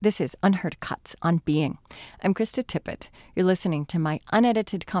This is Unheard Cuts on Being. I'm Krista Tippett. You're listening to my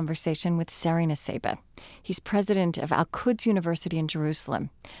unedited conversation with Sari Nusseibeh. He's president of Al-Quds University in Jerusalem.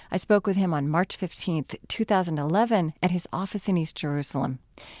 I spoke with him on March 15th, 2011, at his office in East Jerusalem.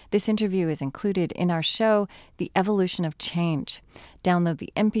 This interview is included in our show, The Evolution of Change. Download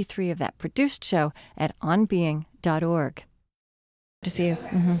the MP3 of that produced show at onbeing.org. Good to see you.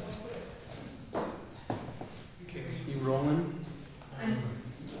 Mm-hmm. Okay, you rolling?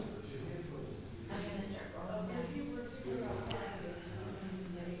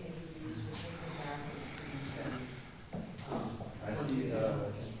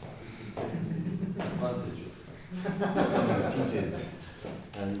 Seated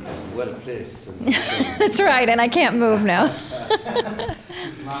and well placed. That's right, and I can't move now.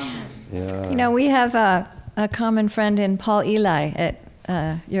 Yeah. You know, we have a common friend in Paul Eli,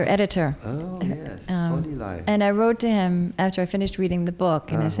 your editor. Oh yes, Paul Eli. And I wrote to him after I finished reading the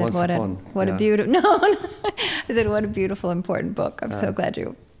book, and I said, "What a beautiful no." I said, "What a beautiful, important book. I'm so glad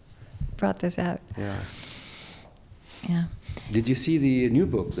you brought this out." Yeah. Yeah. Did you see the new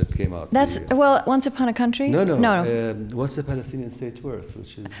book that came out? That's Once Upon a Country. No. No. What's the Palestinian State Worth?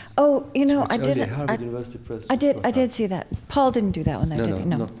 Which is I did. Harvard University Press. I did see that. Paul didn't do that one, though, did he?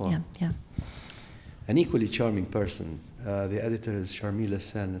 No, not Paul. Yeah. An equally charming person. The editor is Sharmila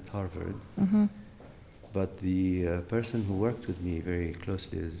Sen at Harvard. Mm-hmm. But the person who worked with me very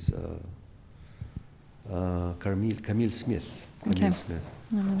closely is Camille Smith. Okay. Smith.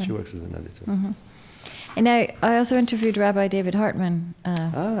 She works as an editor. Mm-hmm. And I also interviewed Rabbi David Hartman,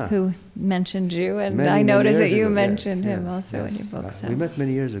 who mentioned you, and I noticed that you mentioned him also in your book. So. We met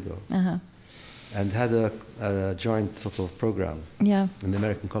many years ago, uh-huh. and had a joint sort of program in the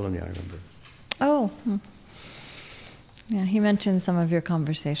American colony, I remember. Oh. Yeah, he mentioned some of your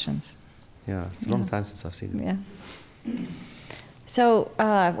conversations. Yeah, it's a long time since I've seen him. Yeah. So,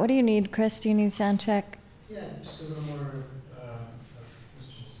 what do you need, Chris? Do you need sound check? Yeah, just a little more of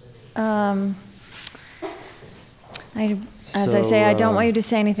Mr. Nusseibeh. As I say, I don't want you to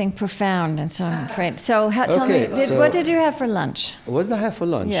say anything profound, and so I'm afraid. So tell me, what did you have for lunch? What did I have for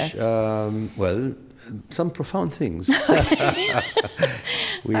lunch? Yes. Well, some profound things.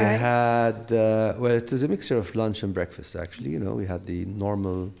 We had, it was a mixture of lunch and breakfast, actually. You know, we had the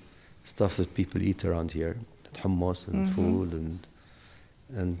normal stuff that people eat around here, hummus and food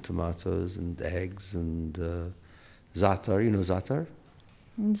and tomatoes and eggs and za'atar. You know za'atar?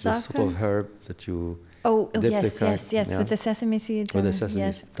 The sort of herb that you... yes, yeah. With the sesame seeds. With the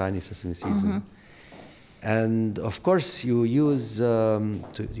sesame, tiny sesame seeds. And of course, you use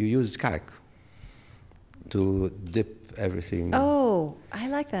ka'ak to dip everything. Oh, I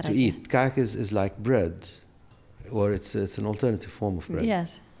like that idea. Eat. Ka'ak is like bread, or it's an alternative form of bread.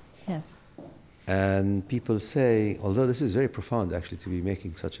 Yes. And people say, although this is very profound actually to be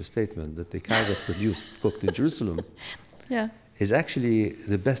making such a statement, that the ka'ak that's cooked in Jerusalem is actually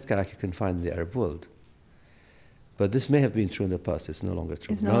the best ka'ak you can find in the Arab world. But this may have been true in the past. It's no longer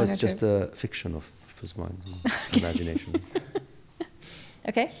true. Now it's just a fiction of people's minds and imagination.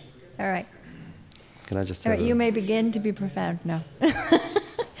 Okay. All right. Can I just... All right, you may begin to be profound now.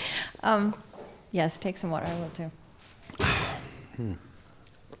 Yes, take some water. I will too.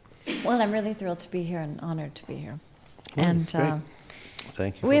 Well, I'm really thrilled to be here and honored to be here. Well, and great.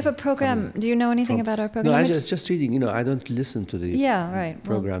 Thank you. We have a program. Do you know anything about our program? No, I just reading. You know, I don't listen to the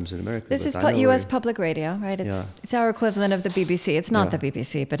programs in America. This is U.S. public radio, right? It's our equivalent of the BBC. It's not the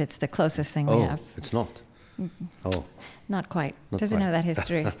BBC, but it's the closest thing we have. It's not. Oh, not quite. Doesn't have that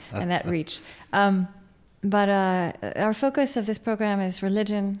history and that reach. But our focus of this program is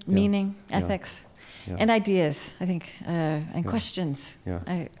religion, meaning, ethics, and ideas. I think, and questions.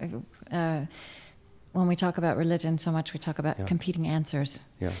 Yeah. When we talk about religion so much, we talk about competing answers,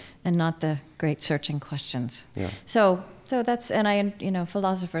 and not the great searching questions. Yeah. So that's, and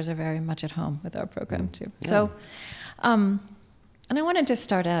philosophers are very much at home with our program too. Yeah. So, and I wanted to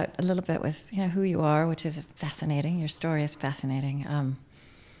start out a little bit with who you are, which is fascinating. Your story is fascinating.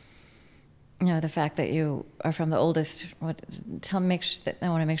 The fact that you are from the oldest. I want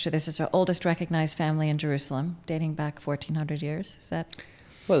to make sure this is our oldest recognized family in Jerusalem, dating back 1,400 years. Is that?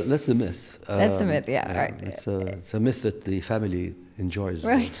 Well, that's the myth. That's the myth, right. It's a myth that the family enjoys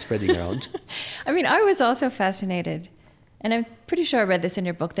spreading around. I mean, I was also fascinated, and I'm pretty sure I read this in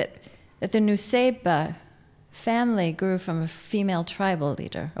your book, that the Nusseibeh family grew from a female tribal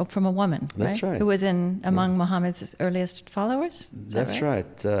leader, from a woman, That's right. Who was among Muhammad's earliest followers? That's right.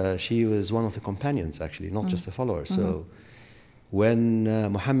 She was one of the companions, actually, not just a follower. So when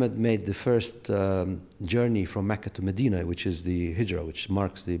Muhammad made the first journey from Mecca to Medina, which is the Hijrah, which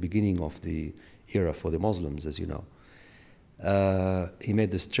marks the beginning of the era for the Muslims, as you know, he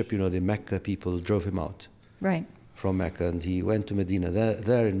made this trip. The Mecca people drove him out Right. from Mecca, and he went to Medina.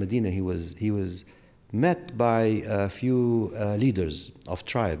 There in Medina, he was met by a few leaders of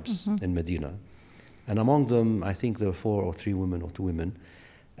tribes in Medina, and among them, I think there were 4 or 3 women or 2 women,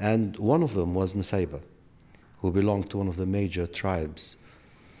 and one of them was Nusseibeh, who belonged to one of the major tribes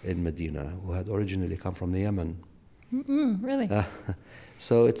in Medina, who had originally come from the Yemen. Really?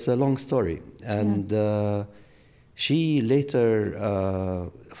 So it's a long story, and she later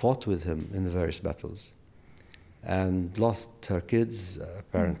fought with him in the various battles, and lost her kids,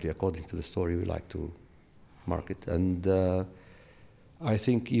 apparently, according to the story we like to market, and I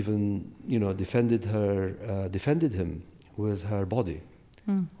think even defended him with her body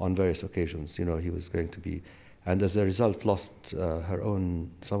on various occasions. He was going to be, and as a result, lost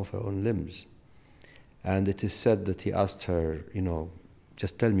some of her own limbs. And it is said that he asked her,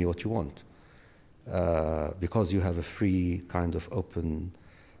 just tell me what you want, because you have a free kind of open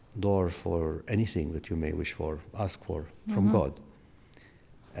door for anything that you may wish for, ask for from God.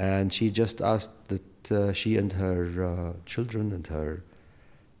 And she just asked that she and her children and her,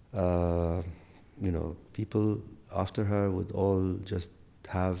 people after her would all just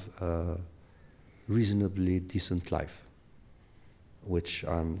have a reasonably decent life, which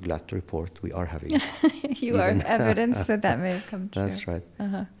I'm glad to report we are having. You are evidence that may have come true. That's right.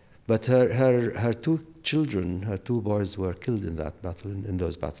 But her 2 children, her 2 boys, were killed in that battle, in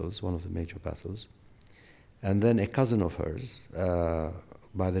those battles, one of the major battles. And then a cousin of hers,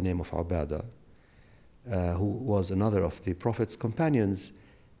 by the name of Ubadah, who was another of the Prophet's companions,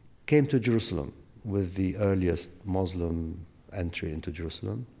 came to Jerusalem with the earliest Muslim entry into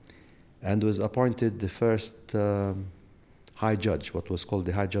Jerusalem, and was appointed the first high judge, what was called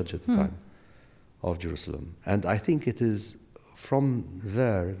the high judge at the time, of Jerusalem. And I think it is from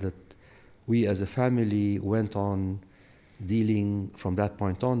there that we as a family went on dealing from that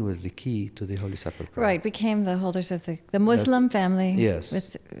point on with the key to the Holy Sepulchre. Right, became the holders of the Muslim family.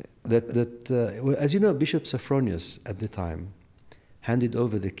 Yes. As you know, Bishop Sophronius at the time handed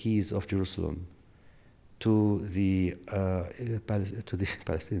over the keys of Jerusalem to the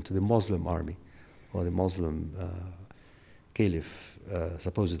Muslim army, or the Muslim caliph,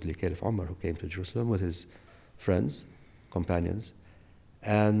 supposedly Caliph Umar, who came to Jerusalem with his friends, companions.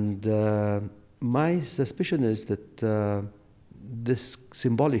 And my suspicion is that this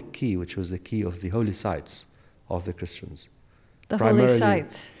symbolic key, which was the key of the holy sites of the Christians. The holy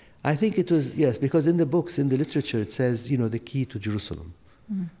sites. I think it was, yes, because in the books, in the literature, it says, the key to Jerusalem.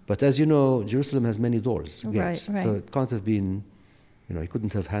 But as you know, Jerusalem has many doors, gates. Right. So it can't have been, he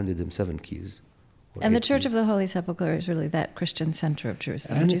couldn't have handed him 7 keys. And the Church of the Holy Sepulchre is really that Christian center of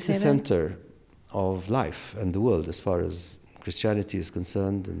Jerusalem. And Would you it's say the center of life and the world as far as Christianity is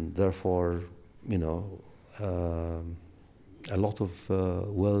concerned, and therefore, a lot of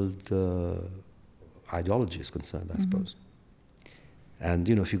world ideology is concerned, I suppose. And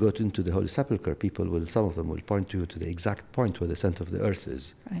if you go into the Holy Sepulchre, some of them will point you to the exact point where the center of the earth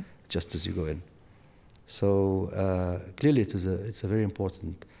is, right, just as you go in. So clearly, it's a very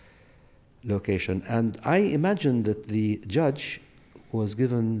important location. And I imagine that the judge was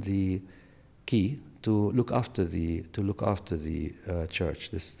given the key to look after the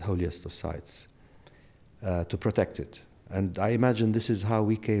church, this holiest of sites, to protect it. And I imagine this is how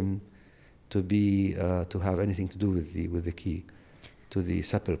we came to be to have anything to do with the key to the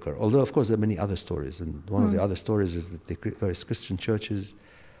sepulchre. Although, of course, there are many other stories, and one of the other stories is that the various Christian churches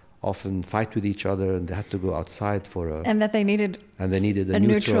often fight with each other, and they had to go outside and that they needed a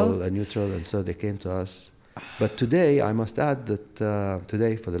neutral, and so they came to us. But today, I must add that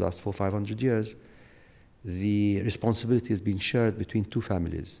today, for the last 400-500 years, the responsibility has been shared between 2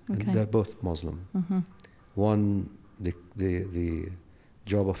 families, and they're both Muslim. One, the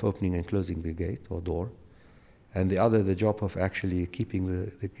job of opening and closing the gate or door, and the other, the job of actually keeping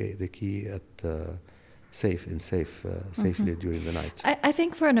the key safely during the night. I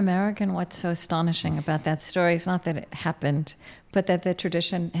think for an American, what's so astonishing about that story is not that it happened, but that the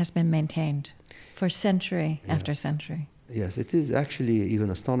tradition has been maintained for century after century. Yes, it is actually even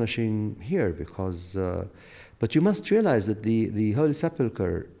astonishing here because, but you must realize that the Holy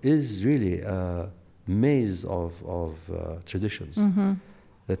Sepulchre is really a maze of traditions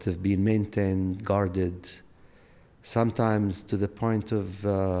that have been maintained, guarded, sometimes to the point of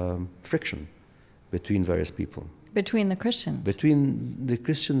friction between various people. Between the Christians? Between the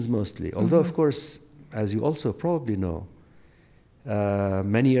Christians mostly. Although, of course, as you also probably know,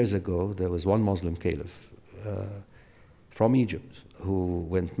 many years ago, there was one Muslim caliph from Egypt who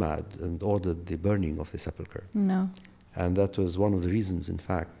went mad and ordered the burning of the sepulchre. No. And that was one of the reasons, in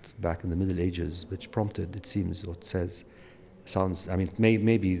fact, back in the Middle Ages, which prompted, it seems, or it says, sounds, I mean,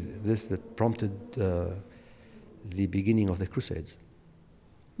 maybe this that prompted the beginning of the Crusades.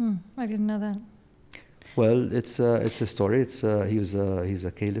 I didn't know that. Well, it's a story. He's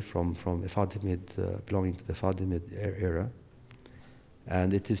a caliph from a Fatimid, belonging to the Fatimid era,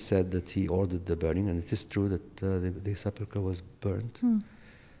 and it is said that he ordered the burning, and it is true that the sepulchre was burnt.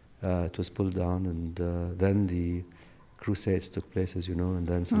 It was pulled down, and then the Crusades took place, as you know, and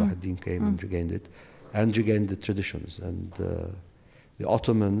then Salah ad-Din came and regained it, and regained the traditions. And the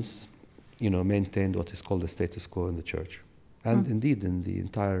Ottomans, maintained what is called the status quo in the church, and indeed in the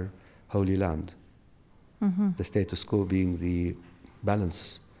entire Holy Land. The status quo being the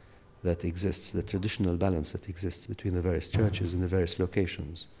balance that exists, the traditional balance that exists between the various churches in the various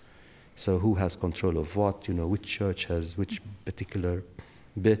locations. So who has control of what, which church has which particular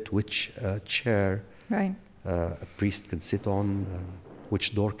bit, which chair Right. A priest can sit on,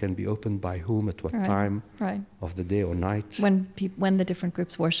 which door can be opened by whom, at what time of the day or night. When the different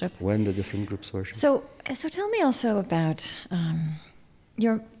groups worship. When the different groups worship. So tell me also about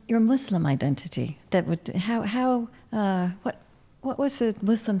your Muslim identity. What was the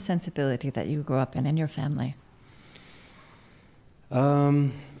Muslim sensibility that you grew up in your family?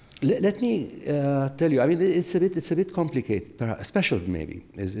 Let me tell you. I mean, it's a bit complicated. Special, maybe,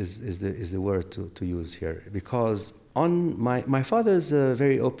 is the word to use here, because my father is a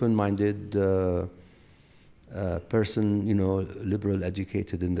very open-minded person, liberal,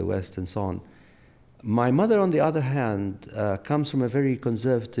 educated in the West, and so on. My mother, on the other hand, comes from a very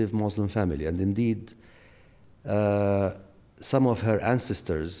conservative Muslim family, and indeed, some of her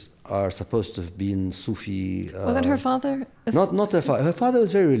ancestors are supposed to have been Sufi. Wasn't her father? Not her father. Her father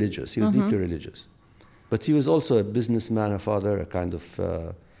was very religious. He was deeply religious, but he was also a businessman. Her father, a kind of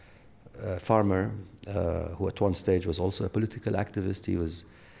farmer, who at one stage was also a political activist. He was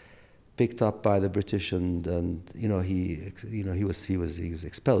picked up by the British, and he was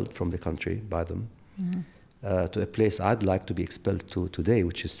expelled from the country by them to a place I'd like to be expelled to today,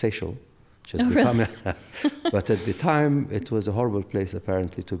 which is Seychelles. Really? But at the time, it was a horrible place,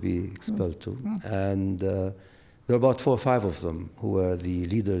 apparently, to be expelled to. And there were about 4 or 5 of them who were the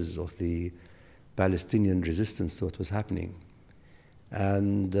leaders of the Palestinian resistance to what was happening.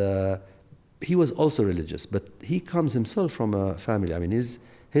 And he was also religious, but he comes himself from a family. I mean,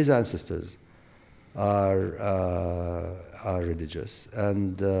 his ancestors are religious.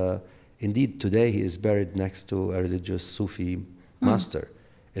 And indeed, today he is buried next to a religious Sufi master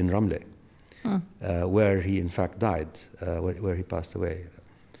in Ramleh. Where he in fact died, where he passed away.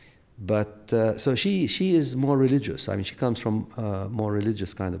 But so she is more religious. I mean, she comes from a more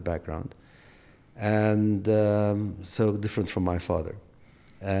religious kind of background, and so different from my father.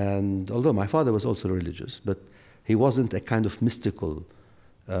 And although my father was also religious, but he wasn't a kind of mystical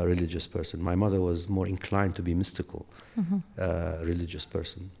religious person. My mother was more inclined to be mystical religious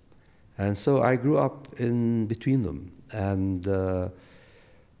person. And so I grew up in between them, and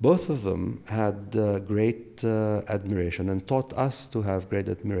both of them had great admiration and taught us to have great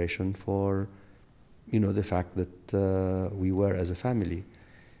admiration for, the fact that we were, as a family,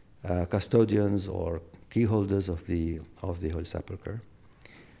 custodians or key holders of the Holy Sepulchre.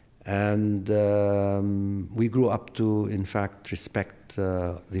 And we grew up to, in fact, respect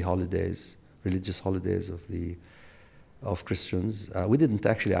the holidays, religious holidays of Christians. I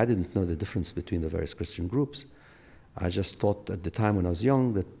didn't know the difference between the various Christian groups. I just thought at the time when I was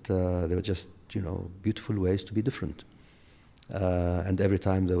young that they were just, beautiful ways to be different. And every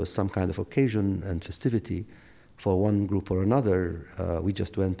time there was some kind of occasion and festivity for one group or another, we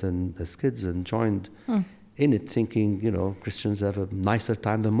just went and, as kids, and joined in it, thinking, Christians have a nicer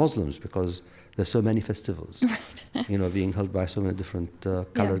time than Muslims because there's so many festivals, being held by so many different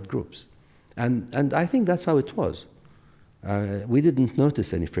colored groups. And I think that's how it was. We didn't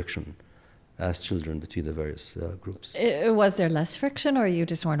notice any friction as children between the various groups. Was there less friction, or you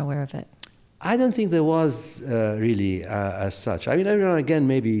just weren't aware of it? I don't think there was really as such. I mean, every now and again,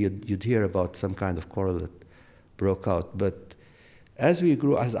 maybe you'd hear about some kind of quarrel that broke out. But as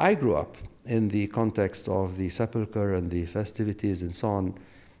I grew up in the context of the sepulchre and the festivities and so on,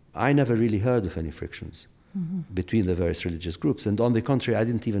 I never really heard of any frictions between the various religious groups. And on the contrary, I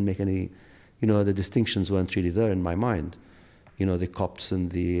didn't even make any, the distinctions weren't really there in my mind. The Copts and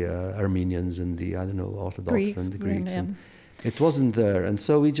the Armenians and the, Orthodox and the Greeks. And it wasn't there. And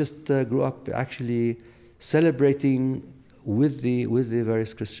so we just grew up actually celebrating with the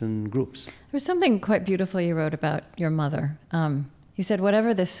various Christian groups. There was something quite beautiful you wrote about your mother. You said,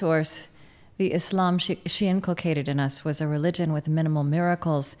 whatever the source, the Islam she inculcated in us was a religion with minimal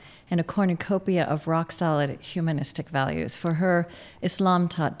miracles and a cornucopia of rock-solid humanistic values. For her, Islam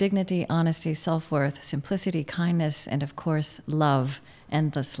taught dignity, honesty, self-worth, simplicity, kindness, and of course, love,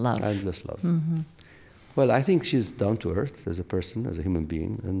 endless love. Endless love. Well, I think she's down to earth as a person, as a human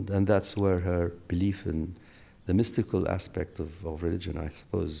being, and that's where her belief in the mystical aspect of religion, I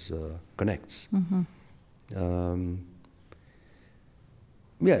suppose, connects.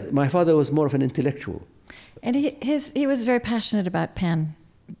 Yeah, my father was more of an intellectual. And he was very passionate about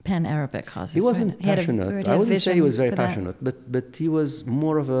pan-Arabic causes. He wasn't right? passionate. I wouldn't say he was very passionate, but he was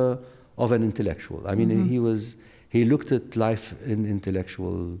more of an intellectual. I mean, he looked at life in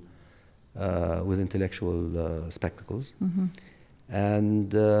intellectual with intellectual spectacles,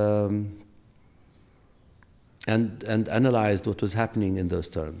 and analyzed what was happening in those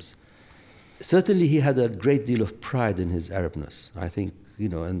terms. Certainly, he had a great deal of pride in his Arabness, I think,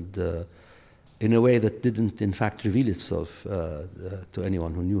 and in a way that didn't, in fact, reveal itself to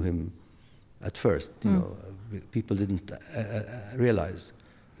anyone who knew him at first. People didn't realize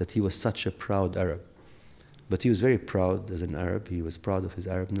that he was such a proud Arab. But he was very proud as an Arab. He was proud of his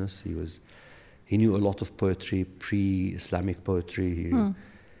Arabness. He knew a lot of poetry, pre-Islamic poetry.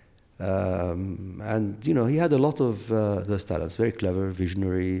 And he had a lot of those talents. Very clever,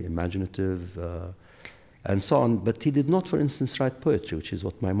 visionary, imaginative, and so on. But he did not, for instance, write poetry, which is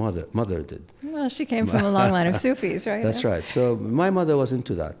what my mother did. Well, she came from a long line of Sufis, right? That's right. So my mother was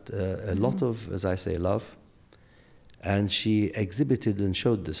into that. A lot of, as I say, love. And she exhibited and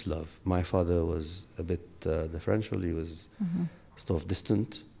showed this love. My father was a bit differential. He was sort of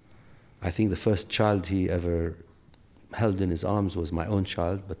distant. I think the first child he ever held in his arms was my own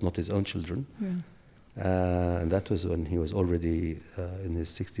child, but not his own children. And that was when he was already in his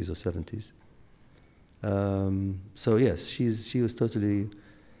 60s or 70s. So yes, she was totally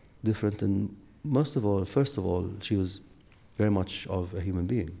different. And first of all, she was very much of a human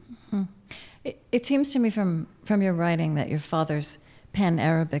being. It seems to me from your writing that your father's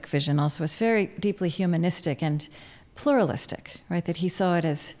pan-Arabic vision also was very deeply humanistic and pluralistic, right? That he saw it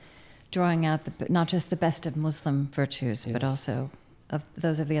as drawing out not just the best of Muslim virtues, but also of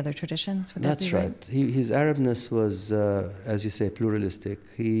those of the other traditions. Would that be right? That's right. His Arabness was, as you say, pluralistic.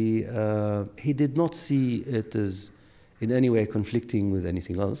 He did not see it as in any way conflicting with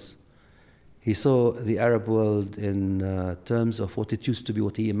anything else. He saw the Arab world in terms of what it used to be,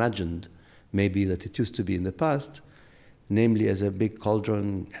 what he imagined maybe that it used to be in the past, namely as a big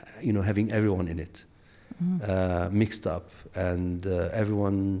cauldron, having everyone in it, mixed up, and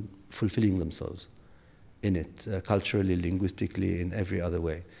everyone fulfilling themselves in it, culturally, linguistically, in every other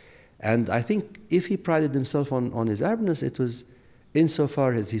way. And I think if he prided himself on his Arabness, it was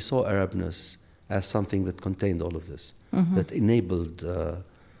insofar as he saw Arabness as something that contained all of this, that enabled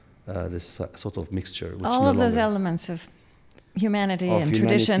this sort of mixture. Which all of those elements of humanity and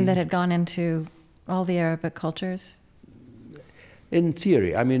tradition that had gone into all the Arabic cultures? In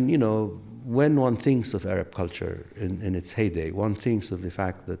theory. I mean, when one thinks of Arab culture in its heyday, one thinks of the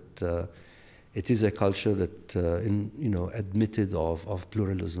fact that it is a culture that, admitted of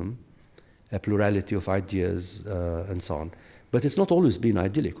pluralism, a plurality of ideas, and so on. But it's not always been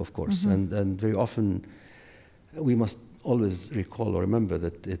idyllic, of course, and very often we must always recall or remember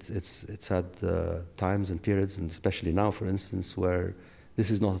that it's had times and periods, and especially now, for instance, where this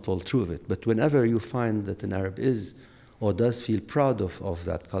is not at all true of it. But whenever you find that an Arab is or does feel proud of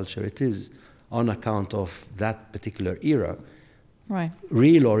that culture, it is on account of that particular era, right,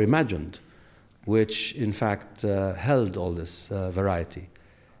 real or imagined, which in fact held all this variety,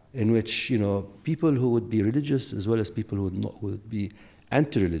 in which people who would be religious as well as people who would be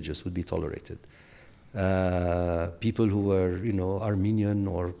anti-religious would be tolerated. People who were, Armenian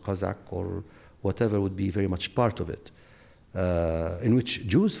or Kazakh or whatever would be very much part of it, in which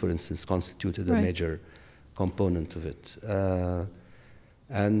Jews, for instance, constituted a major component of it.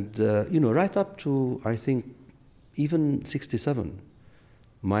 And right up to, I think, even 1967,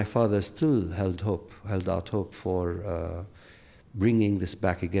 my father still held out hope for bringing this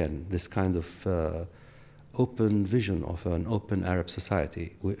back again, this kind of open vision of an open Arab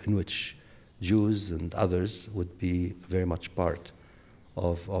society in which Jews and others would be very much part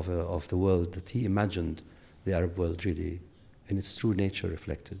of the world that he imagined the Arab world really in its true nature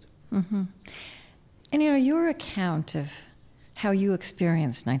reflected. And your account of how you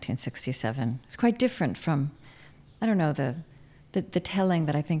experienced 1967 is quite different from, I don't know, the telling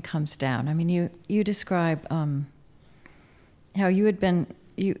that I think comes down. I mean, you describe how you had been,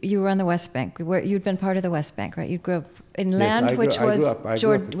 you were on the West Bank, where you'd been part of the West Bank, right? You grew up in land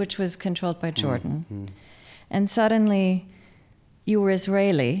which was controlled by Jordan. And suddenly you were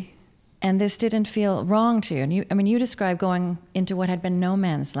Israeli And this didn't feel wrong to you. And you described going into what had been no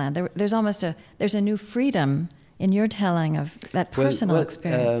man's land. There's a new freedom in your telling of that personal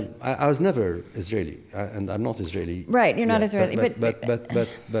experience. I was never Israeli, and I'm not Israeli. Right, you're not Israeli.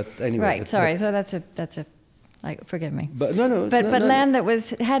 But anyway. Right, sorry. So that's a. Like, forgive me. But no. But land that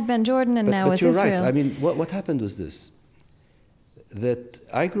had been Jordan and now is Israel. But you're right. I mean, what happened was this: that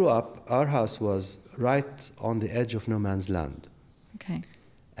I grew up. Our house was right on the edge of no man's land. Okay.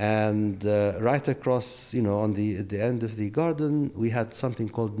 And right across, on at the end of the garden, we had something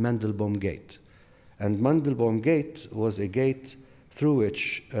called Mandelbaum Gate. And Mandelbaum Gate was a gate through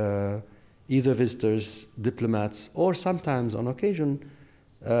which either visitors, diplomats, or sometimes on occasion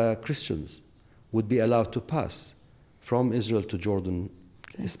Christians would be allowed to pass from Israel to Jordan,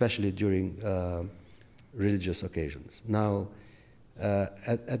 especially during religious occasions. Now,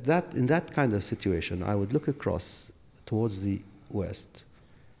 in that kind of situation, I would look across towards the west,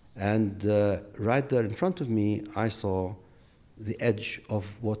 and right there in front of me, I saw the edge of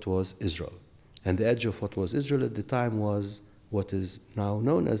what was Israel. And the edge of what was Israel at the time was what is now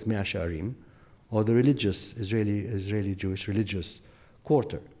known as Mea Shearim, or the religious, Israeli Jewish religious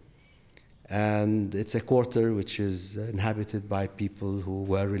quarter. And it's a quarter which is inhabited by people who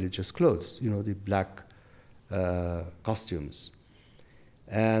wear religious clothes, the black costumes.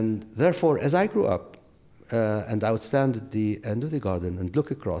 And therefore, as I grew up, and I would stand at the end of the garden and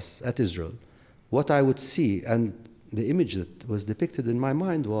look across at Israel, what I would see, and the image that was depicted in my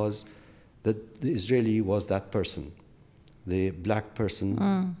mind was that the Israeli was that person, the black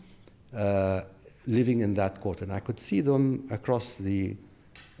person living in that quarter. And I could see them across the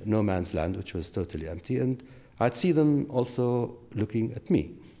no man's land, which was totally empty, and I'd see them also looking at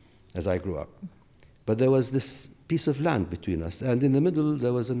me as I grew up. But there was this piece of land between us, and in the middle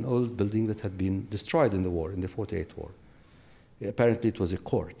there was an old building that had been destroyed in the war, in the 48 war. Apparently it was a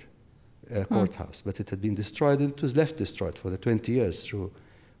courthouse, but it had been destroyed, and it was left destroyed for the 20 years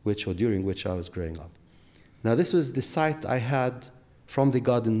during which I was growing up. Now this was the sight I had from the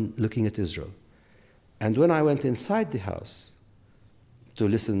garden looking at Israel. And when I went inside the house to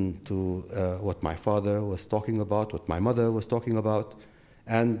listen to what my father was talking about, what my mother was talking about,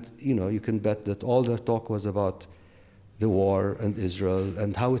 and you can bet that all their talk was about the war and Israel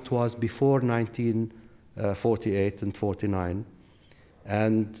and how it was before 1948 and 49,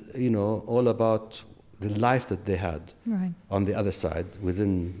 and all about the life that they had on the other side,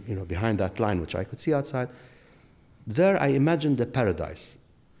 within behind that line which I could see outside. There I imagined a paradise,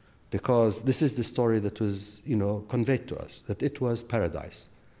 because this is the story that was conveyed to us, that it was paradise,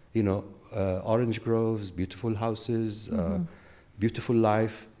 orange groves, beautiful houses, beautiful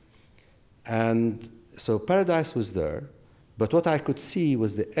life. And so paradise was there, but what I could see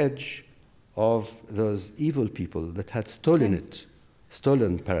was the edge of those evil people that had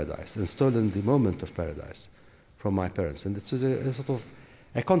stolen paradise and stolen the moment of paradise from my parents. And it was a sort of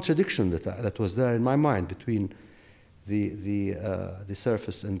a contradiction that was there in my mind between the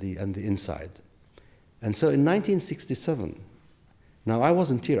surface and the inside. And so in 1967, now I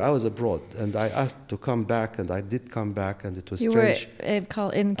wasn't here, I was abroad, and I asked to come back, and I did come back, and it was strange. You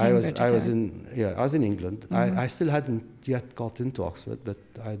were in Cambridge. I was in England. Mm-hmm. I still hadn't yet got into Oxford, but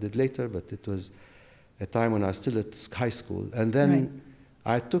I did later, but it was a time when I was still at high school. And then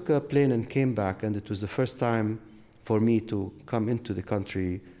I took a plane and came back, and it was the first time for me to come into the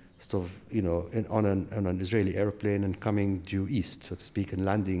country, sort of, on an Israeli airplane and coming due east, so to speak, and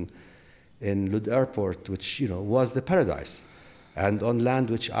landing in Lud Airport, which, was the paradise, and on land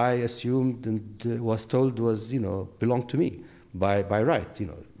which I assumed and was told was, belonged to me by right,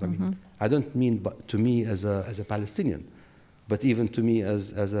 I mean, I don't mean to me as a Palestinian, but even to me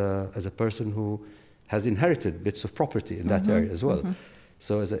as a person who has inherited bits of property in that area as well.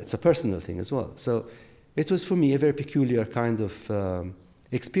 So it's a personal thing as well. So it was for me a very peculiar kind of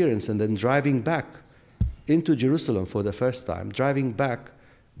experience. And then driving back into Jerusalem for the first time, going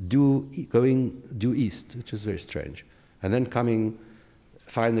due east, which is very strange, and then coming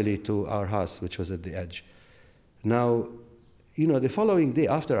finally to our house, which was at the edge. Now, the following day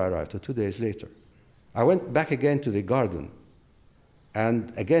after I arrived, or 2 days later, I went back again to the garden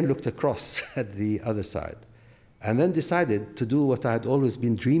and again looked across at the other side, and then decided to do what I had always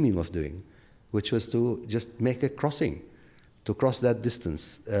been dreaming of doing, which was to just make a crossing, to cross that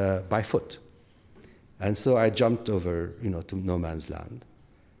distance by foot. And so I jumped over, to no man's land,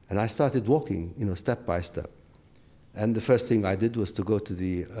 and I started walking, step by step. And the first thing I did was to go to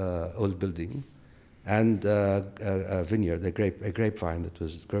the old building and a vineyard, a grapevine that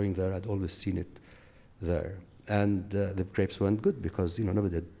was growing there. I'd always seen it there. And the grapes weren't good because,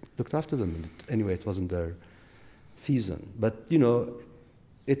 nobody had looked after them. And anyway, it wasn't their season. But,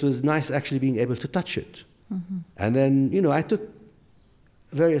 it was nice actually being able to touch it. And then, I took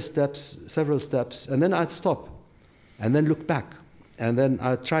several steps, and then I'd stop, and then look back, and then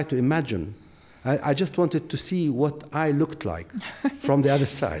I'd try to imagine. I just wanted to see what I looked like from the other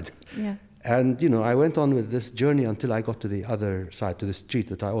side. Yeah. And, I went on with this journey until I got to the other side, to the street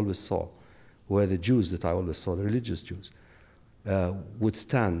that I always saw, where the Jews that I always saw, the religious Jews, would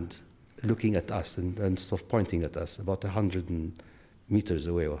stand looking at us and sort of pointing at us about 100 meters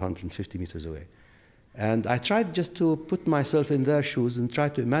away or 150 meters away. And I tried just to put myself in their shoes and try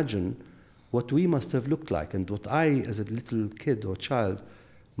to imagine what we must have looked like and what I, as a little kid or child,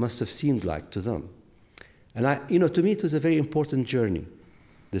 must have seemed like to them. And to me, it was a very important journey,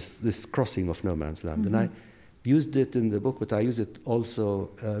 this crossing of no man's land. And I used it in the book, but I use it also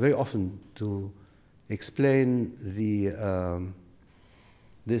very often to explain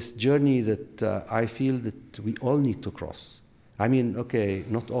this journey that I feel that we all need to cross. I mean, okay,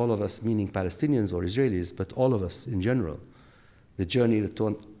 not all of us, meaning Palestinians or Israelis, but all of us in general. The journey that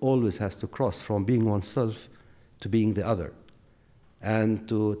one always has to cross from being oneself to being the other, and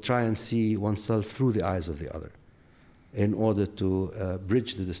to try and see oneself through the eyes of the other in order to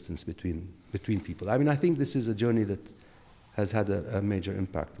bridge the distance between people. I mean, I think this is a journey that has had a major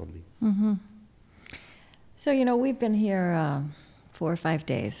impact on me. Mm-hmm. So, we've been here 4 or 5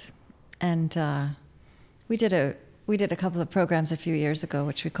 days, and we did a couple of programs a few years ago,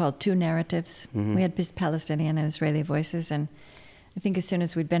 which we called Two Narratives. We had Palestinian and Israeli voices, and I think as soon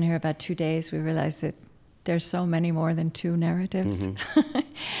as we'd been here about 2 days, we realized that there's so many more than two narratives.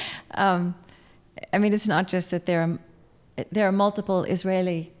 I mean, it's not just that there are multiple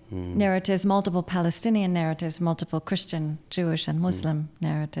Israeli narratives, multiple Palestinian narratives, multiple Christian, Jewish, and Muslim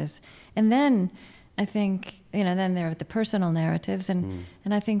narratives. And then I think, then there are the personal narratives. And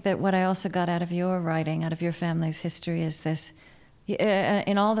I think that what I also got out of your writing, out of your family's history, is this,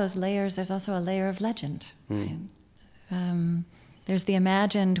 in all those layers, there's also a layer of legend. Right? There's the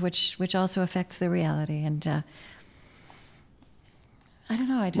imagined, which also affects the reality. And I don't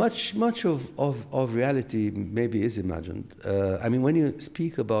know, I just... Much of reality maybe is imagined. I mean, when you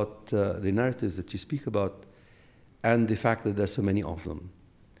speak about the narratives that you speak about and the fact that there's so many of them,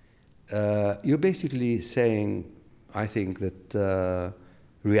 you're basically saying, I think, that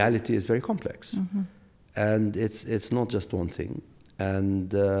reality is very complex. And it's not just one thing.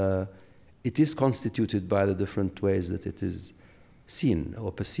 And it is constituted by the different ways that it is seen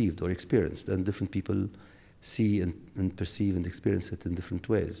or perceived or experienced. And different people see and perceive and experience it in different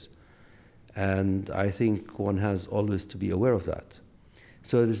ways. And I think one has always to be aware of that.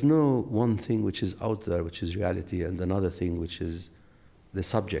 So there's no one thing which is out there, which is reality, and another thing which is the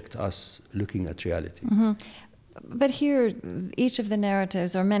subject, us looking at reality. But here, each of the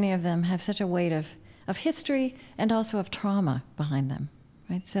narratives, or many of them, have such a weight of history and also of trauma behind them,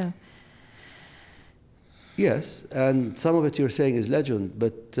 right? So... Yes, and some of it you're saying is legend,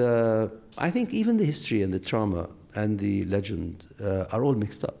 but I think even the history and the trauma and the legend are all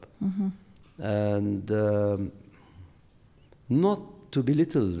mixed up. And not to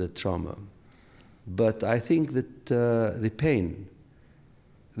belittle the trauma, but I think that the pain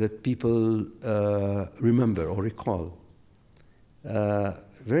that people remember or recall,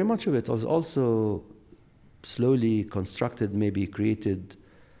 very much of it was also slowly constructed, maybe created,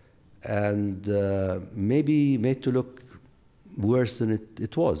 and maybe made to look worse than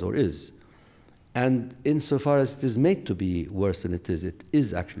it was or is. And insofar as it is made to be worse than it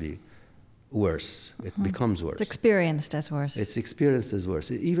is actually worse. It becomes worse. It's experienced as worse. It's experienced as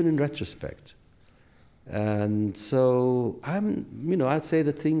worse, even in retrospect. And so I'd say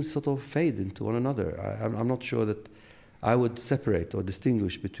that things sort of fade into one another. I'm not sure that I would separate or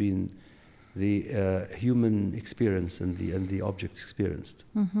distinguish between the human experience and the object experienced.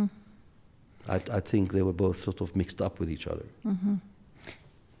 I think they were both sort of mixed up with each other.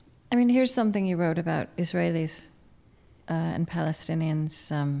 I mean, here's something you wrote about Israelis and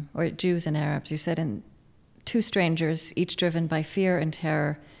Palestinians, or Jews and Arabs. You said, in two strangers, each driven by fear and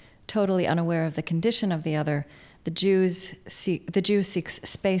terror, totally unaware of the condition of the other, the Jew seeks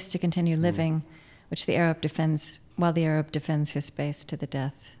space to continue living, which the Arab defends, while the Arab defends his space to the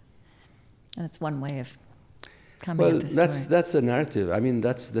death. And that's one way of coming at this story. That's a narrative. I mean,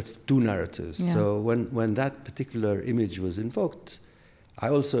 that's two narratives. Yeah. So when that particular image was invoked, I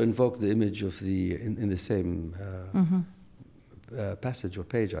also invoked the image of in the same passage or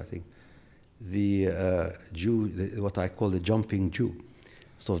page, I think, the Jew, what I call the jumping Jew,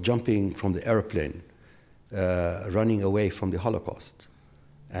 sort of jumping from the airplane, running away from the Holocaust,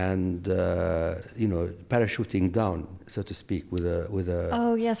 and parachuting down, so to speak, with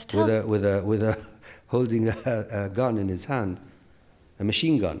a holding a gun in his hand, a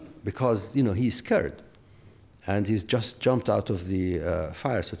machine gun because, he's scared. And he's just jumped out of the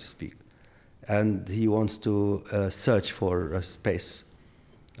fire, so to speak. And he wants to search for space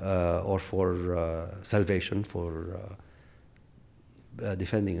or for salvation, for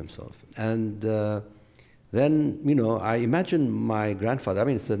defending himself. And then, I imagine my grandfather,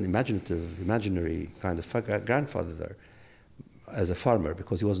 it's an imaginary kind of grandfather there, as a farmer,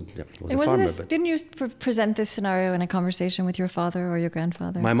 because he was a farmer. Didn't you present this scenario in a conversation with your father or your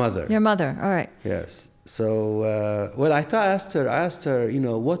grandfather? My mother. Your mother, all right. Yes. So, I asked her,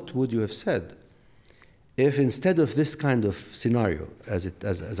 what would you have said if instead of this kind of scenario,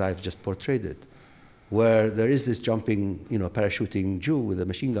 as I've just portrayed it, where there is this jumping, parachuting Jew with a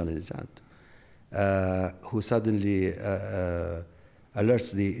machine gun in his hand, who suddenly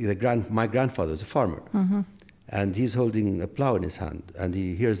alerts my grandfather is a farmer, mm-hmm. and he's holding a plow in his hand, and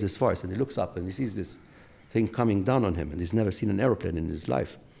he hears this voice, and he looks up, and he sees this thing coming down on him, and he's never seen an airplane in his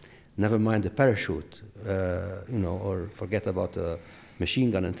life, never mind a parachute, or forget about a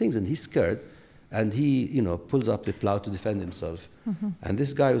machine gun and things, and he's scared, and he, pulls up the plow to defend himself, mm-hmm. and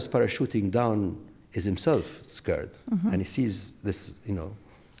this guy who's parachuting down is himself scared, mm-hmm. and he sees this,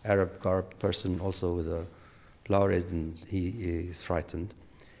 Arab-garbed person also with a plow raised, and he is frightened.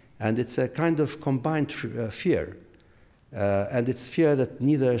 And it's a kind of combined fear, and it's fear that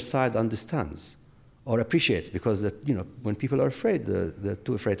neither side understands or appreciates, because when people are afraid, they're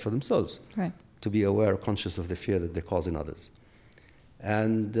too afraid for themselves, right, to be aware or conscious of the fear that they cause in others.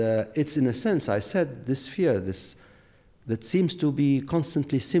 And it's, in a sense, I said, this fear, that seems to be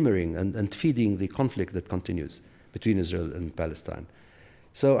constantly simmering and feeding the conflict that continues between Israel and Palestine.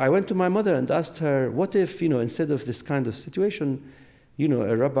 So I went to my mother and asked her, what if, instead of this kind of situation,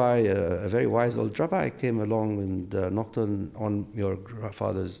 a rabbi, a very wise old rabbi, came along and knocked on your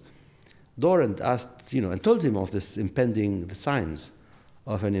father's door and asked, and told him of this the signs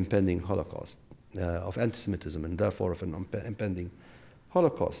of an impending Holocaust, of anti-Semitism, and therefore of an impending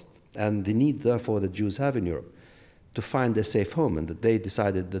Holocaust, and the need, therefore, that Jews have in Europe to find a safe home, and that they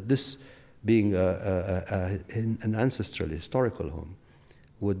decided that this, being an ancestral, historical home,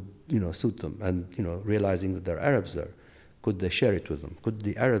 would, suit them, and, realizing that there are Arabs there, could they share it with them? Could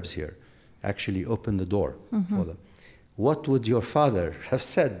the Arabs here actually open the door, mm-hmm. for them? What would your father have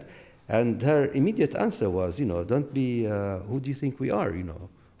said? And her immediate answer was, don't be, who do you think we are,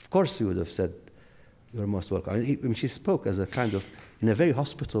 Of course he would have said, you're most welcome. She spoke as a kind of, in a very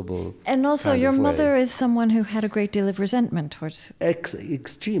hospitable And also kind your of mother way. is someone who had a great deal of resentment towards...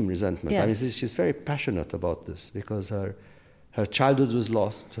 Extreme resentment. Yes. She's very passionate about this, because her childhood was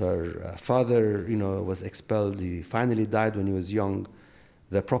lost. Her father, was expelled. He finally died when he was young.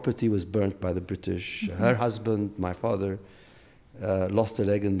 The property was burnt by the British. Mm-hmm. Her husband, my father, lost a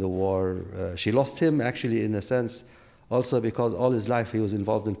leg in the war. She lost him, actually, in a sense, also because all his life he was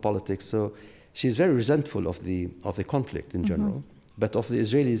involved in politics. So she's very resentful of the conflict in general, mm-hmm. but of the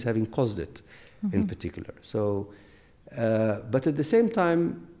Israelis having caused it, mm-hmm. in particular. So, but at the same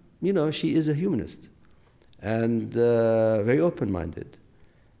time, she is a humanist, and very open-minded.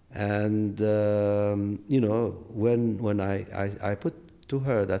 And when I put to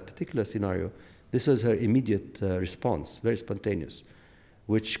her that particular scenario, this was her immediate response, very spontaneous,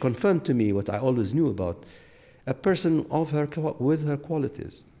 which confirmed to me what I always knew about a person with her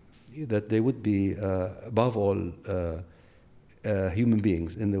qualities, that they would be, above all, human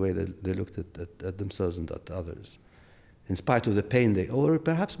beings in the way that they looked at themselves and at others, in spite of the pain or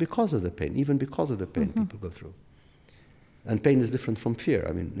perhaps because of the pain, even because of the pain, mm-hmm. people go through. And pain is different from fear.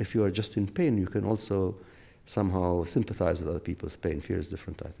 If you are just in pain, you can also somehow sympathize with other people's pain. Fear is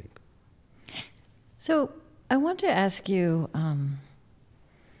different, I think. So I want to ask you,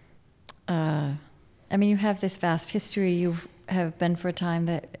 you have this vast history. You have been for a time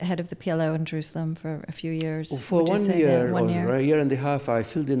the head of the PLO in Jerusalem for a few years. For a year and a half, I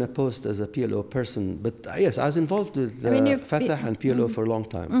filled in a post as a PLO person. But yes, I was involved with Fatah and PLO mm-hmm. for a long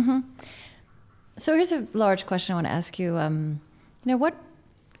time. Mm-hmm. So here's a large question I want to ask you.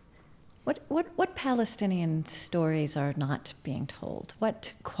 What Palestinian stories are not being told?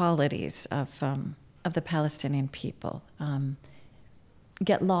 What qualities of the Palestinian people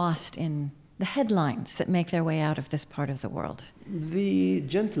get lost in the headlines that make their way out of this part of the world? The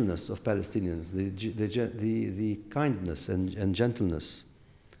gentleness of Palestinians, the kindness and gentleness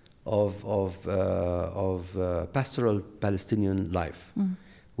of pastoral Palestinian life,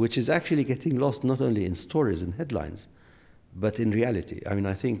 which is actually getting lost not only in stories and headlines, but in reality.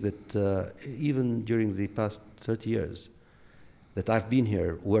 I think that even during the past 30 years that I've been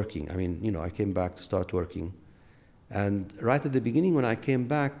here working, I came back to start working. And right at the beginning when I came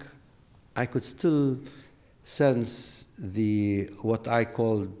back, I could still sense what I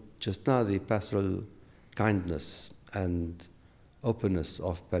called just now the pastoral kindness and openness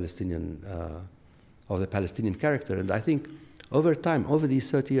of the Palestinian character. And I think over time, over these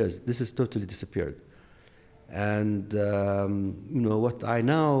 30 years, this has totally disappeared. And what I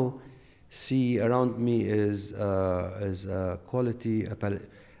now see around me is a quality.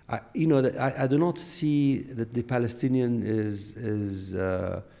 I do not see that the Palestinian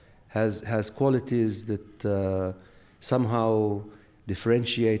has qualities that somehow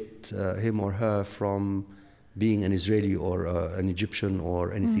differentiate him or her from being an Israeli or an Egyptian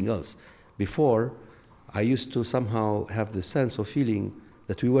or anything else. Before, I used to somehow have the sense of feeling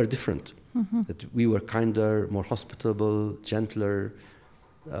that we were different, that we were kinder, more hospitable, gentler,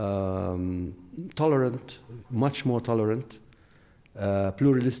 tolerant, much more tolerant,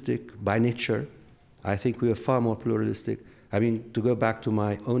 pluralistic by nature. I think we are far more pluralistic. I mean, to go back to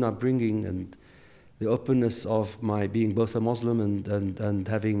my own upbringing and the openness of my being both a Muslim and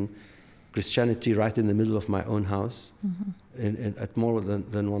having Christianity right in the middle of my own house, at more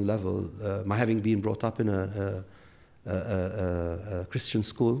than one level. My having been brought up in a Christian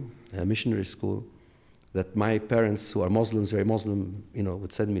school, a missionary school, that my parents, who are Muslims, very Muslim,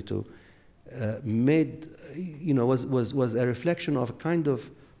 would send me to, was a reflection of a kind of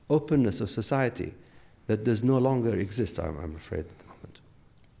openness of society that does no longer exist, I'm afraid, at the moment.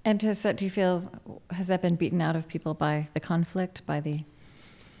 And do you feel, has that been beaten out of people by the conflict, by the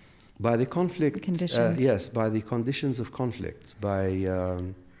conditions? Yes, by the conditions of conflict, by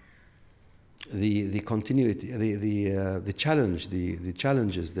the continuity, the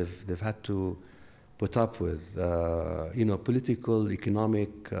challenges they've had to put up with, political, economic,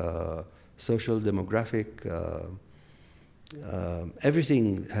 social, demographic.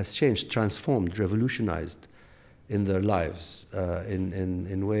 Everything has changed, transformed, revolutionized in their lives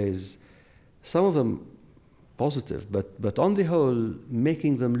in ways, some of them positive, but on the whole,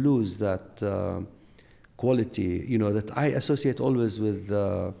 making them lose that quality, that I associate always with,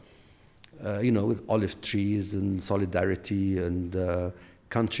 with olive trees and solidarity and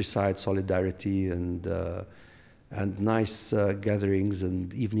countryside solidarity and nice gatherings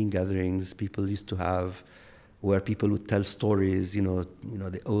and evening gatherings people used to have, where people would tell stories,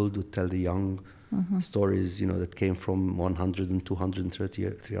 the old would tell the young stories, that came from 100 and 230,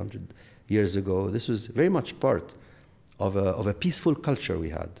 300 years ago. This was very much part of a peaceful culture we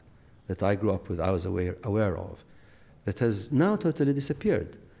had, that I grew up with, I was aware of, that has now totally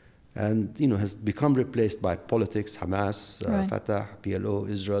disappeared and, has become replaced by politics, Hamas, Right. Fatah, PLO,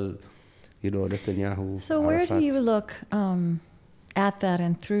 Israel, Netanyahu, So where Arafat. do you look at that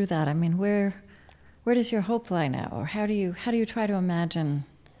and through that? I mean, where does your hope lie now? Or how do you try to imagine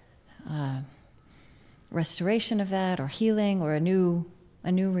restoration of that, or healing, or a new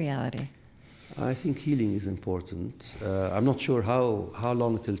reality? I think healing is important. I'm not sure how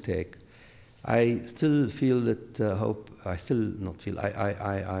long it will take. I still feel that hope. I still not feel.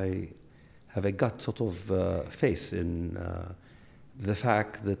 I have a gut sort of faith in the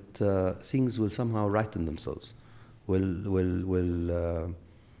fact that things will somehow righten themselves. Will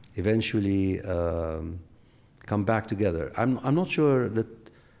eventually come back together. I'm not sure that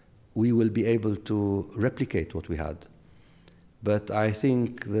we will be able to replicate what we had. But I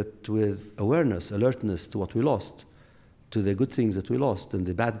think that with awareness, alertness to what we lost, to the good things that we lost and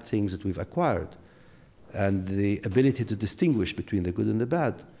the bad things that we've acquired, and the ability to distinguish between the good and the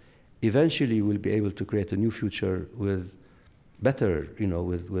bad, eventually we'll be able to create a new future with better,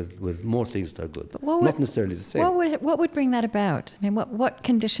 with more things that are good. Not necessarily the same. What would bring that about? I mean, what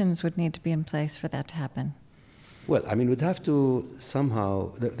conditions would need to be in place for that to happen? Well, I mean, we'd have to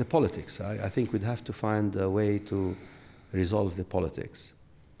somehow, the politics, I think we'd have to find a way to resolve the politics.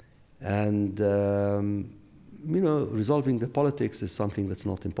 And, resolving the politics is something that's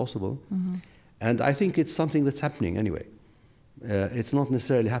not impossible. And I think it's something that's happening anyway. It's not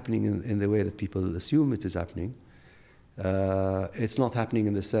necessarily happening in the way that people assume it is happening. It's not happening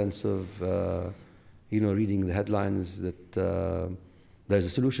in the sense of, reading the headlines that there's a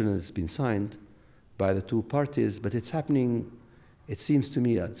solution and it's been signed by the two parties, but it's happening, it seems to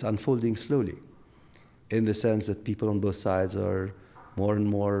me, it's unfolding slowly, in the sense that people on both sides are more and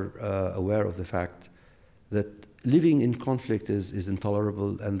more aware of the fact that living in conflict is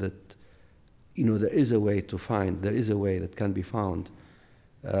intolerable, and that there is a way that can be found,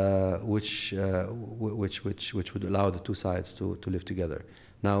 which would allow the two sides to live together.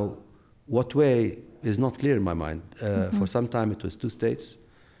 Now, what way is not clear in my mind. For some time it was two states.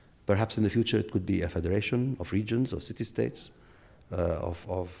 Perhaps in the future it could be a federation of regions, of city-states,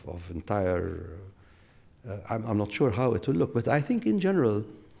 of entire. I'm not sure how it will look, but I think in general,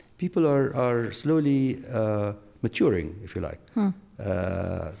 people are slowly maturing, if you like,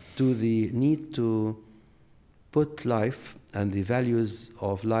 to the need to put life and the values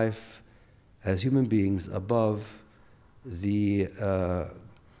of life as human beings above the,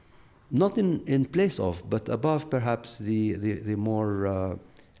 not in place of, but above perhaps the more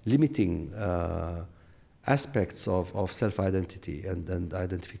limiting aspects of self-identity and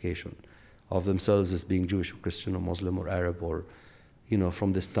identification of themselves as being Jewish or Christian or Muslim or Arab or,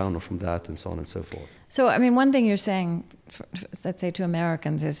 from this town or from that and so on and so forth. So, I mean, one thing you're saying, let's say to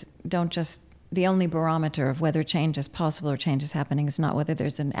Americans, is the only barometer of whether change is possible or change is happening is not whether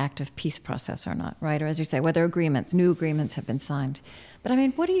there's an active peace process or not, right? Or as you say, whether new agreements have been signed. But I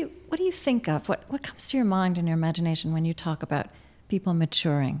mean, what do you think of? What comes to your mind and your imagination when you talk about people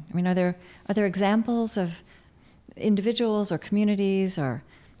maturing? I mean, are there examples of individuals or communities or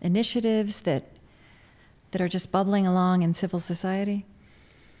initiatives that are just bubbling along in civil society?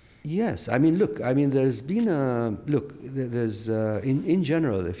 Yes, there's been there's in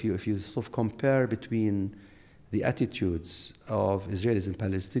general, if you sort of compare between the attitudes of Israelis and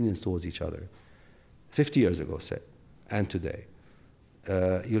Palestinians towards each other, 50 years ago, say, and today,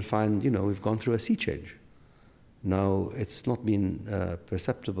 you'll find, we've gone through a sea change. Now, it's not been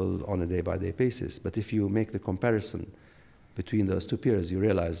perceptible on a day-by-day basis, but if you make the comparison between those two periods, you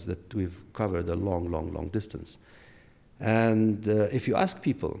realize that we've covered a long, long, long distance. And if you ask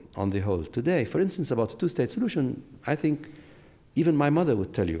people on the whole today, for instance, about a two-state solution, I think even my mother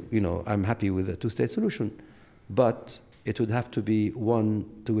would tell you, I'm happy with a two-state solution, but it would have to be one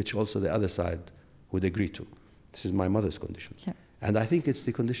to which also the other side would agree to. This is my mother's condition. Yeah. And I think it's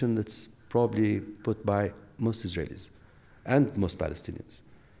the condition that's probably put by most Israelis and most Palestinians.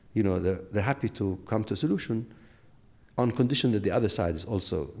 They're happy to come to a solution on condition that the other side is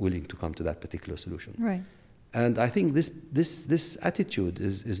also willing to come to that particular solution. Right. And I think this attitude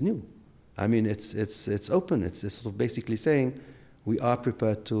is new. I mean, it's open. It's sort of basically saying we are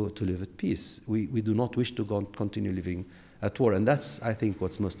prepared to live at peace. We do not wish to continue living at war, and that's, I think,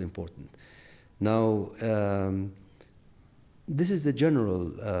 what's most important. Now, this is the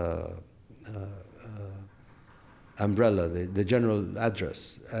general umbrella, the general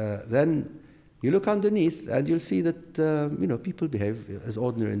address. Then you look underneath, and you'll see that people behave as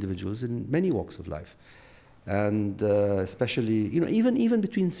ordinary individuals in many walks of life. And especially, even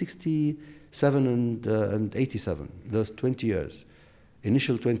between 67 and 87, those 20 years,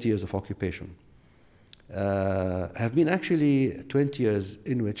 initial 20 years of occupation, have been actually 20 years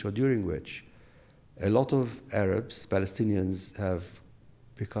in which or during which a lot of Arabs, Palestinians have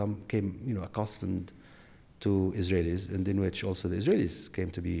came accustomed to Israelis, and in which also the Israelis came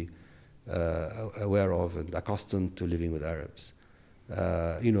to be aware of and accustomed to living with Arabs.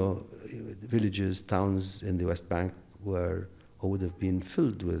 Villages, towns in the West Bank would have been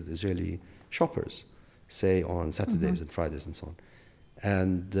filled with Israeli shoppers, say on Saturdays and Fridays and so on.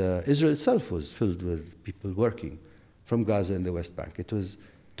 And Israel itself was filled with people working from Gaza in the West Bank. It was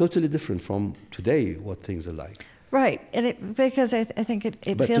totally different from today, what things are like. Right, and because I think it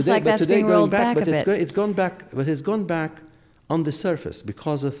feels like that's being rolled back a bit. It's gone back on the surface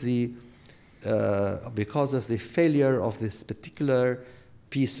because of the failure of this particular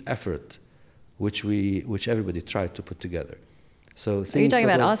peace effort, which everybody tried to put together. So are you talking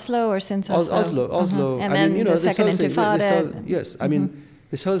about Oslo or since Oslo? Oslo. And then the second Intifada. Yes, I mean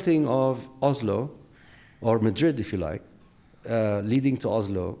this whole thing of Oslo, or Madrid, if you like, leading to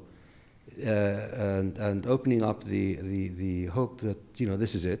Oslo, and opening up the hope that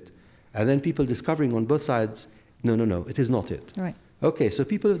this is it, and then people discovering on both sides, no, it is not it. Right. Okay, so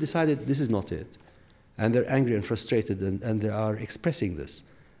people have decided this is not it, and they're angry and frustrated, and they are expressing this,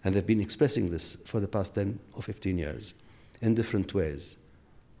 and they've been expressing this for the past 10 or 15 years in different ways,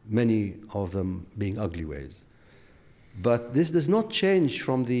 many of them being ugly ways. But this does not change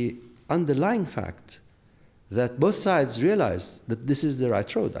from the underlying fact that both sides realize that this is the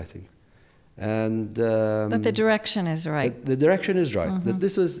right road, I think. And that the direction is right. The direction is right. That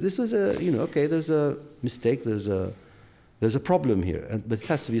this was a there's a mistake, there's a problem here, but it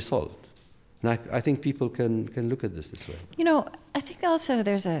has to be solved. And I think people can look at this way. I think also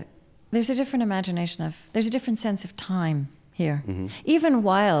there's a different imagination there's a different sense of time here. Mm-hmm. Even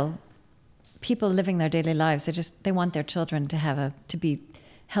while people living their daily lives, they want their children to be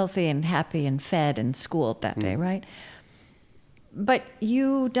healthy and happy and fed and schooled that day, right? But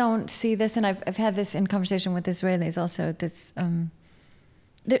you don't see this, and I've had this in conversation with Israelis also. This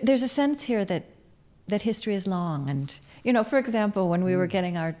there's a sense here that history is long, and for example, when we were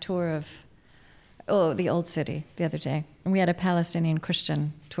getting our tour of the old city the other day, and we had a Palestinian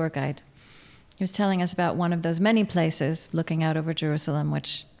Christian tour guide, He was telling us about one of those many places looking out over Jerusalem,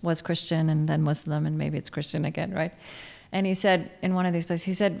 which was Christian and then Muslim, and maybe it's Christian again, right? And he said, in one of these places,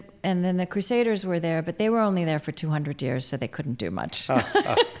 he said, and then the Crusaders were there, but they were only there for 200 years, so they couldn't do much.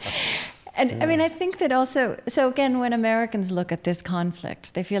 And yeah. I mean, I think that also, so again, when Americans look at this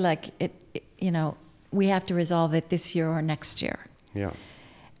conflict, they feel like we have to resolve it this year or next year. Yeah.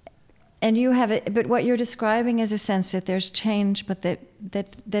 And you have it, but what you're describing is a sense that there's change, but that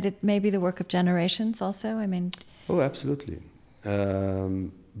it may be the work of generations also. I mean, oh, absolutely.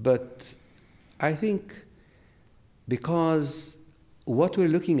 But I think because what we're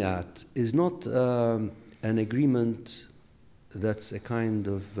looking at is not an agreement that's a kind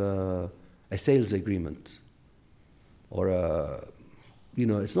of a sales agreement, or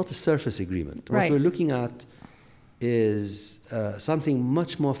it's not a surface agreement. Right. What we're looking at is something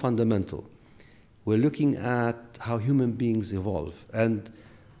much more fundamental. We're looking at how human beings evolve. And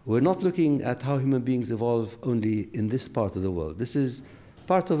we're not looking at how human beings evolve only in this part of the world. This is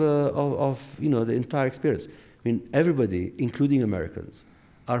part of the entire experience. I mean, everybody, including Americans,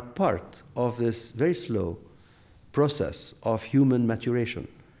 are part of this very slow process of human maturation.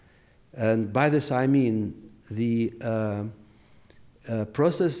 And by this I mean the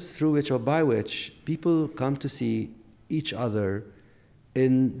process through which or by which people come to see each other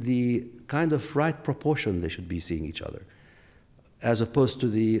in the kind of right proportion they should be seeing each other, as opposed to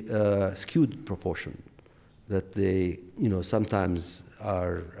the skewed proportion that they, sometimes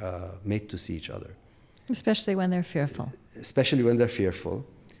are made to see each other. Especially when they're fearful. Especially when they're fearful.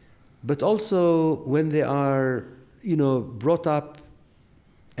 But also when they are, brought up,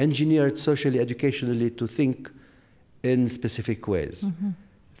 engineered socially, educationally to think in specific ways,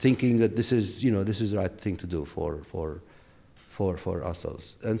 thinking that this is the right thing to do for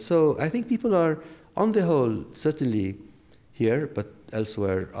ourselves. And so I think people are, on the whole, certainly here, but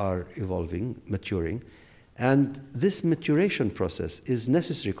elsewhere, are evolving, maturing. And this maturation process is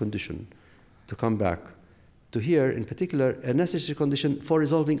necessary condition to come back to here, in particular, a necessary condition for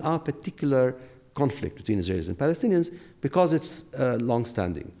resolving our particular conflict between Israelis and Palestinians, because it's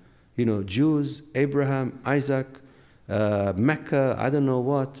long-standing. Jews, Abraham, Isaac, Mecca, I don't know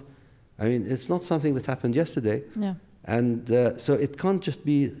what. I mean, it's not something that happened yesterday. Yeah. And so it can't just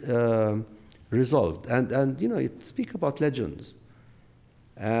be resolved. And you speak about legends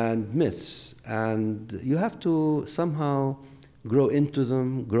and myths, and you have to somehow grow into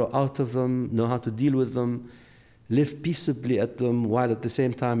them, grow out of them, know how to deal with them, live peaceably at them, while at the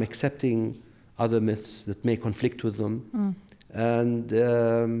same time accepting other myths that may conflict with them.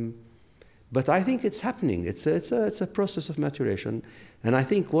 And but I think it's happening. It's a process of maturation, and I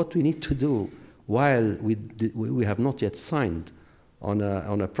think what we need to do, while we have not yet signed on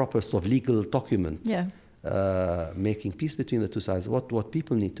a proper sort of legal document, making peace between the two sides, what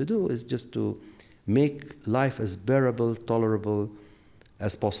people need to do is just to make life as bearable, tolerable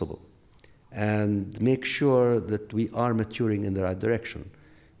as possible, and make sure that we are maturing in the right direction.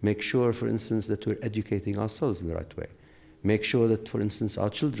 Make sure, for instance, that we're educating ourselves in the right way. Make sure that, for instance, our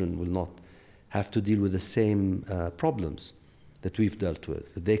children will not have to deal with the same problems that we've dealt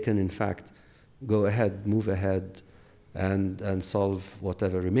with, that they can, in fact, go ahead, move ahead, and solve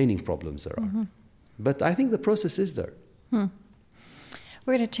whatever remaining problems there are. But I think the process is there. We're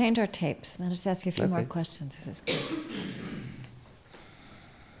going to change our tapes. Let us ask you a few more questions. This is good.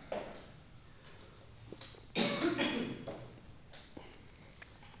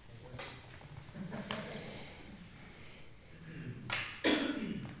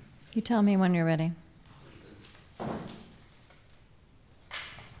 You tell me when you're ready.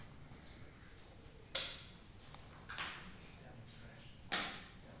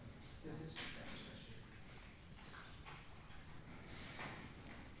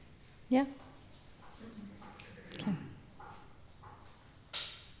 Yeah. Okay.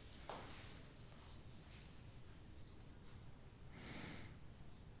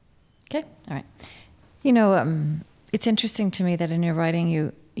 Okay. All right. It's interesting to me that in your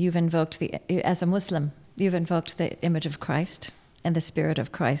writing you've invoked as a Muslim, you've invoked the image of Christ and the spirit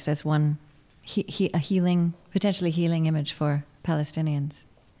of Christ as one potentially healing image for Palestinians.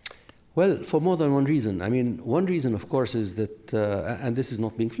 Well, for more than one reason. I mean, one reason, of course, is that, and this is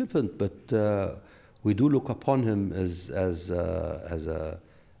not being flippant, but we do look upon him as an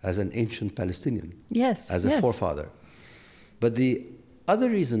ancient Palestinian, as a forefather. But the other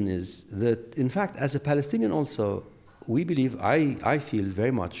reason is that, in fact, as a Palestinian also, we believe, I feel very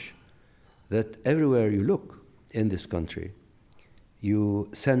much that everywhere you look in this country, you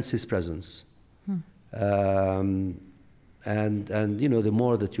sense his presence. And the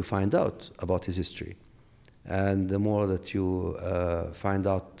more that you find out about his history, and the more that you find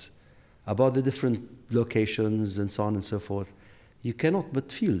out about the different locations and so on and so forth, you cannot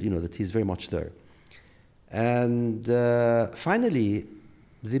but feel, that he's very much there. And finally,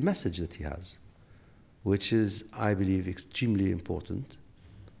 the message that he has, which is, I believe, extremely important,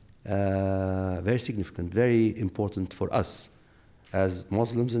 very significant, very important for us as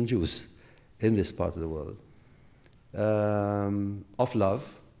Muslims and Jews in this part of the world, of love,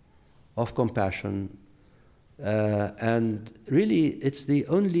 of compassion, and really it's the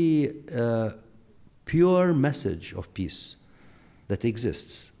only pure message of peace that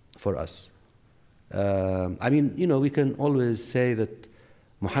exists for us. We can always say that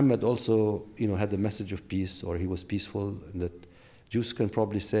Muhammad also, had a message of peace, or he was peaceful, and that Jews can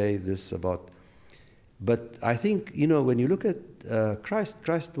probably say this about. But I think, when you look at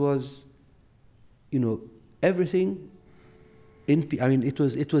Christ was, everything in peace.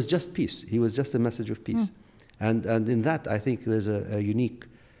 It was just peace. He was just a message of peace. And in that, I think there's a unique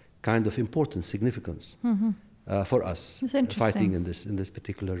kind of importance, significance for us fighting in this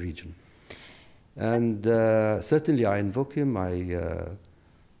particular region. And certainly I invoke him. I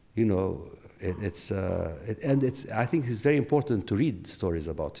think it's very important to read stories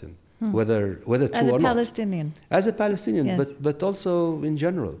about him, whether true or not. As a Palestinian, yes. but also in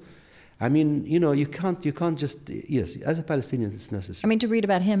general. You can't just, yes, as a Palestinian it's necessary. To read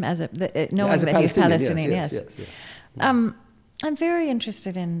about him knowing as that he's Palestinian, yes. I'm very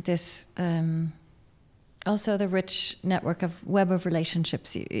interested in this, also the rich network of web of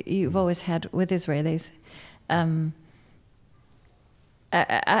relationships you've always had with Israelis.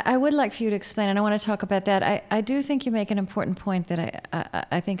 I would like for you to explain, and I want to talk about that. I do think you make an important point that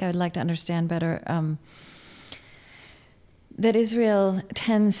I think I would like to understand better, that Israel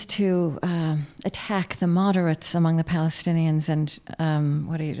tends to attack the moderates among the Palestinians and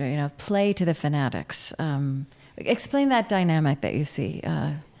play to the fanatics. Explain that dynamic that you see.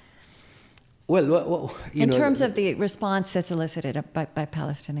 In terms of the response that's elicited by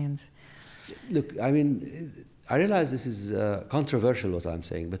Palestinians. Look, I realize this is controversial what I'm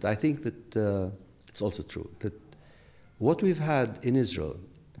saying, but I think that it's also true that what we've had in Israel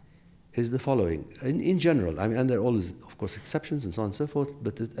is the following. In general, and there are always, of course, exceptions and so on and so forth,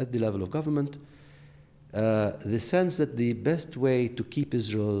 but at the level of government, the sense that the best way to keep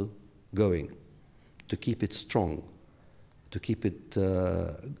Israel going, to keep it strong, to keep it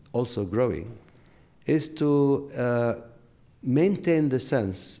also growing, is to maintain the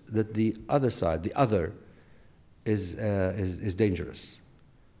sense that the other side, the other, is dangerous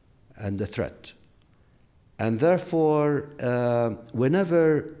and a threat. And therefore,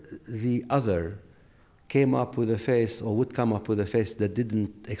 whenever the other came up with a face or would come up with a face that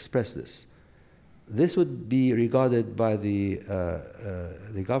didn't express this would be regarded by the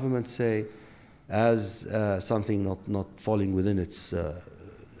government, say, as something not falling within its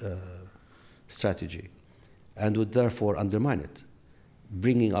strategy, and would therefore undermine it,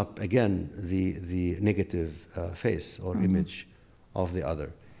 bringing up again the negative face or image of the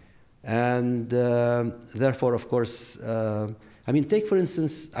other. And therefore, of course, take for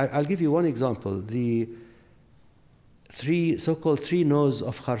instance, I'll give you one example, the so-called three no's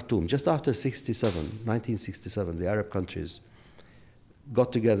of Khartoum. Just after 1967, the Arab countries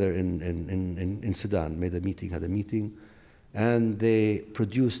got together in Sudan, had a meeting, and they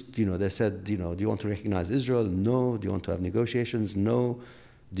produced, they said, do you want to recognize Israel? No. Do you want to have negotiations? No.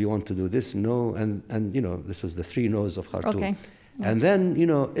 Do you want to do this? No. And this was the three no's of Khartoum. Okay. And then,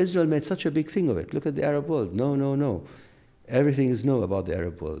 Israel made such a big thing of it. Look at the Arab world. No. Everything is no about the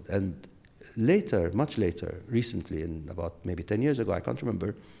Arab world. And later, much later, recently, in about maybe 10 years ago, I can't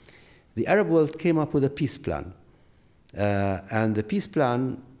remember, the Arab world came up with a peace plan. And the peace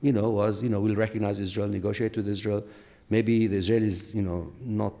plan, was, we'll recognize Israel, negotiate with Israel. Maybe the Israelis,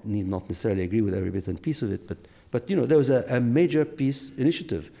 need not necessarily agree with every bit and piece of it, but there was a major peace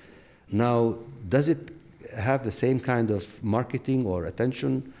initiative. Now, does it have the same kind of marketing or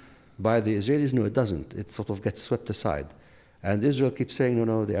attention by the Israelis? No, it doesn't. It sort of gets swept aside. And Israel keeps saying,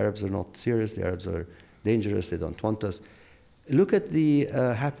 no, the Arabs are not serious, the Arabs are dangerous, they don't want us. Look at the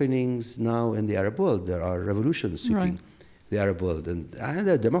happenings now in the Arab world. There are revolutions sweeping the Arab world, and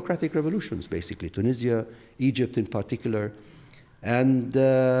there are democratic revolutions, basically. Tunisia, Egypt in particular. And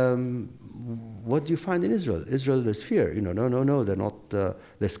what do you find in Israel? Israel, there's fear. No, they're not.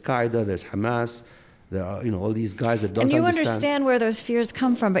 There's Qaeda, there's Hamas, there are, all these guys that don't understand. And you understand where those fears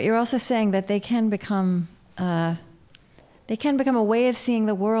come from, but you're also saying that they can become a way of seeing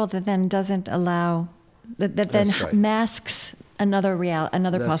the world that then doesn't allow, that then masks another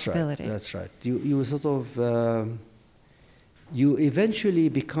possibility. That's right. You sort of, you eventually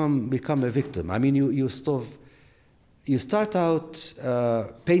become a victim. You sort of, you start out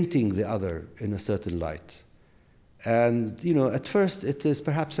painting the other in a certain light. And, at first it is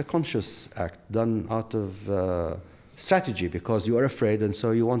perhaps a conscious act done out of strategy, because you are afraid and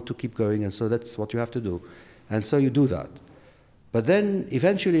so you want to keep going, and so that's what you have to do. And so you do that. But then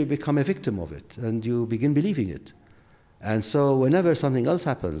eventually you become a victim of it and you begin believing it. And so whenever something else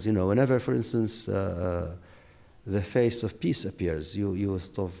happens, whenever, for instance, the face of peace appears, you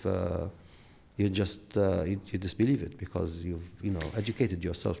disbelieve it, because you've educated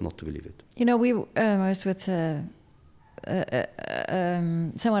yourself not to believe it. I was with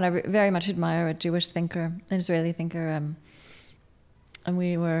someone I very much admire, a Jewish thinker, an Israeli thinker, and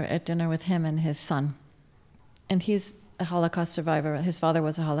we were at dinner with him and his son. And he's a Holocaust survivor. His father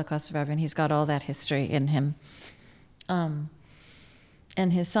was a Holocaust survivor, and he's got all that history in him. And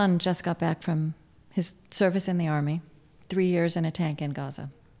his son just got back from his service in the army, 3 years in a tank in Gaza.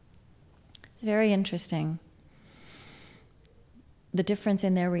 It's very interesting, the difference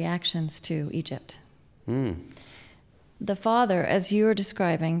in their reactions to Egypt. The father, as you were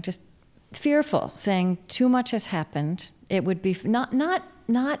describing, just fearful, saying too much has happened. It would be not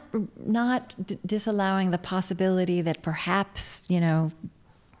disallowing the possibility that perhaps,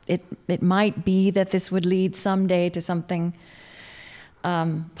 it might be that this would lead someday to something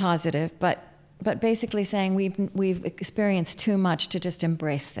positive, but basically saying we've experienced too much to just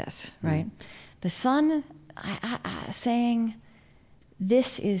embrace this, right? The son saying,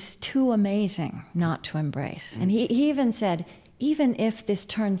 this is too amazing not to embrace. And he even said, even if this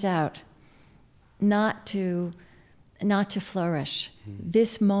turns out not to flourish,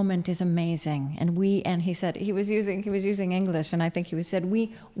 this moment is amazing. And he said, he was using English, and I think he said,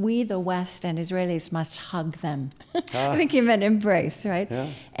 we the West and Israelis must hug them. I think he meant embrace, right? Yeah.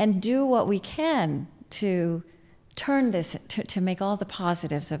 And do what we can to turn this, to make all the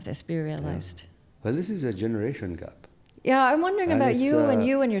positives of this be realized. Yeah. Well, this is a generation gap. Yeah, I'm wondering about you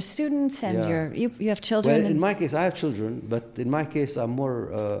and your students and you have children. Well, in my case, I have children, but in my case, I'm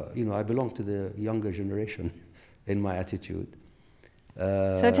more, I belong to the younger generation in my attitude.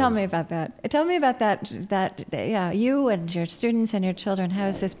 So tell me about that. Tell me about that. You and your students and your children. How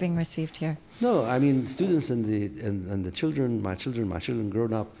is this being received here? No, I mean, students and the children, my children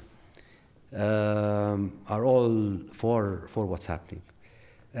grown up, are all for what's happening.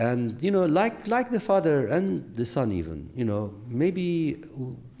 And like the father and the son, even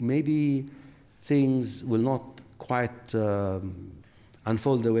maybe things will not quite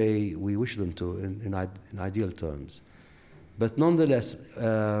unfold the way we wish them to in ideal terms, but nonetheless,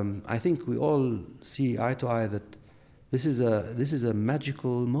 I think we all see eye to eye that this is a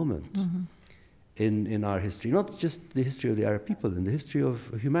magical moment in our history, not just the history of the Arab people, in the history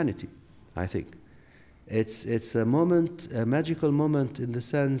of humanity. I think. It's a moment, a magical moment, in the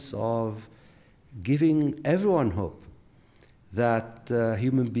sense of giving everyone hope that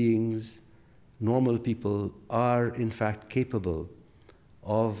human beings, normal people, are in fact capable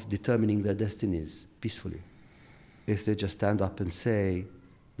of determining their destinies peacefully, if they just stand up and say,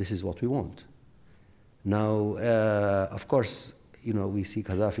 this is what we want. Now, of course, we see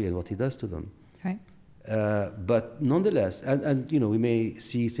Gaddafi and what he does to them. Right. But nonetheless, and we may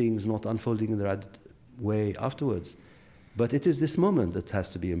see things not unfolding in the right way afterwards, but it is this moment that has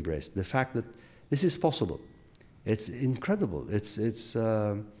to be embraced. The fact that this is possible, it's incredible. They've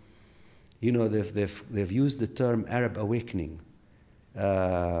used the term Arab awakening.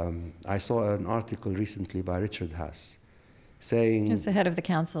 I saw an article recently by Richard Haas saying, he's the head of the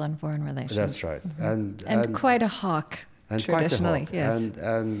Council on Foreign Relations. That's right, and quite a hawk. And traditionally, quite a hawk. Yes.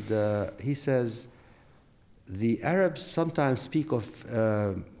 And he says the Arabs sometimes speak of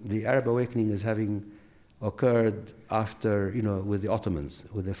the Arab awakening as having occurred after, with the Ottomans,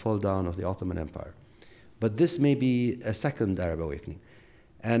 with the fall down of the Ottoman Empire. But this may be a second Arab awakening.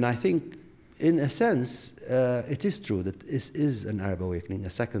 And I think, in a sense, it is true that this is an Arab awakening,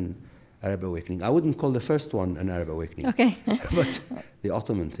 a second Arab awakening. I wouldn't call the first one an Arab awakening. Okay. But the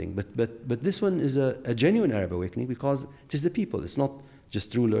Ottoman thing. But this one is a genuine Arab awakening, because it is the people. It's not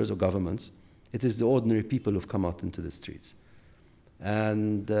just rulers or governments. It is the ordinary people who've come out into the streets.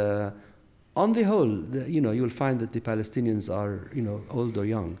 And on the whole, you'll find that the Palestinians are, old or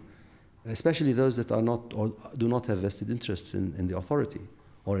young, especially those that are not or do not have vested interests in the authority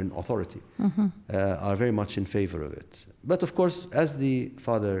or in authority, are very much in favor of it. But of course, as the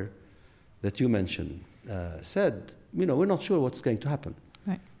father that you mentioned said, we're not sure what's going to happen.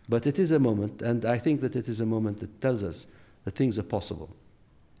 Right. But it is a moment, and I think that it is a moment that tells us that things are possible.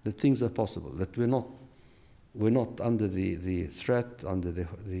 That things are possible. That we're not under the threat, under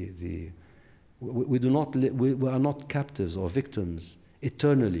we are not captives or victims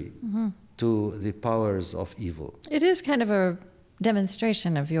eternally to the powers of evil. It is kind of a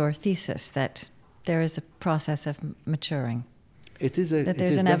demonstration of your thesis that there is a process of maturing. It is that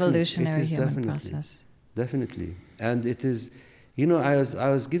there's an evolutionary human process. Definitely. And it is, you know, I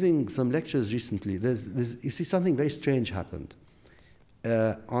was giving some lectures recently. There's you see, something very strange happened.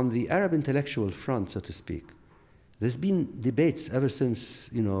 On the Arab intellectual front, so to speak, there's been debates ever since,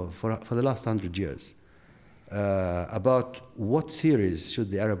 you know, for the last 100 years about what theories should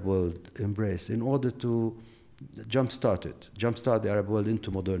the Arab world embrace in order to jumpstart the Arab world into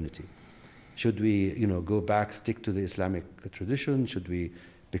modernity. Should we, you know, go back, stick to the Islamic tradition? Should we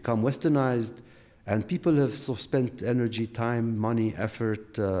become westernized? And people have sort of spent energy, time, money,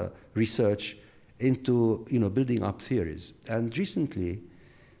 effort, research into, you know, building up theories. And recently,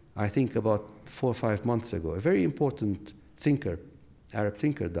 I think about 4 or 5 months ago, a very important thinker, Arab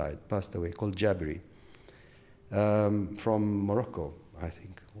thinker passed away, called Jabri, from Morocco, I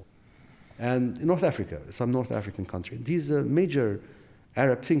think, and North Africa, some North African country. He's a major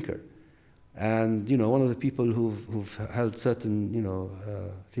Arab thinker, and, you know, one of the people who've held certain, you know,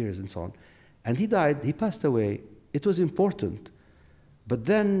 theories and so on. And he died. He passed away. It was important, but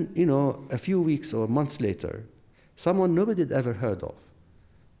then, you know, a few weeks or months later, someone nobody had ever heard of,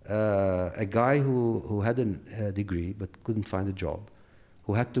 a guy who had a degree but couldn't find a job,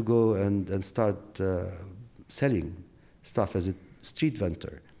 who had to go and start selling stuff as a street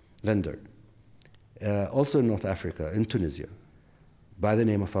vendor, also in North Africa, in Tunisia, by the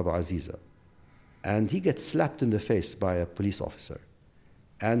name of Abu Aziza. And he gets slapped in the face by a police officer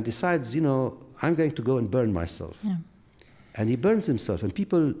and decides, you know, I'm going to go and burn myself. Yeah. And he burns himself, and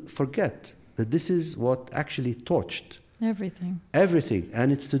people forget that this is what actually torched everything.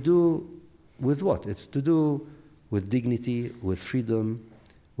 And it's to do with what? It's to do with dignity, with freedom,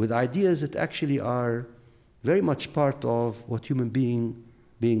 with ideas that actually are very much part of what human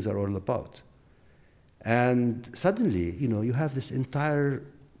beings are all about. And suddenly, you know, you have this entire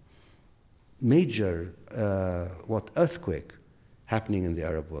major earthquake happening in the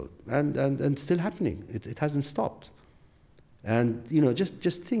Arab world, and still happening. It hasn't stopped. And, you know,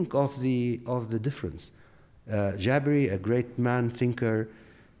 just think of the difference. Jabri, a great man, thinker,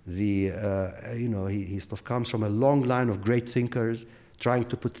 you know, he sort of comes from a long line of great thinkers trying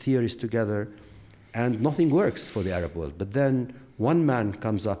to put theories together, and nothing works for the Arab world. But then one man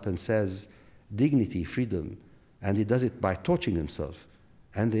comes up and says dignity, freedom, and he does it by torching himself,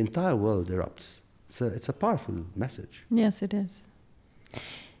 and the entire world erupts. So it's a powerful message. Yes, it is.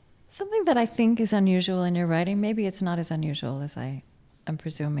 Something that I think is unusual in your writing, maybe it's not as unusual as I am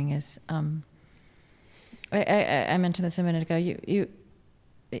presuming, is I mentioned this a minute ago.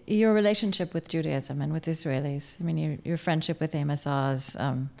 Your relationship with Judaism and with Israelis. I mean, your friendship with Amos Oz.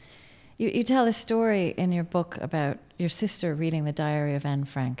 You tell a story in your book about your sister reading the diary of Anne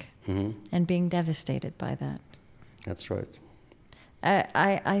Frank and being devastated by that. That's right.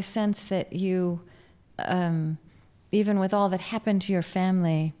 I sense that you, even with all that happened to your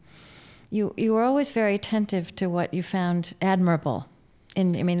family, you were always very attentive to what you found admirable.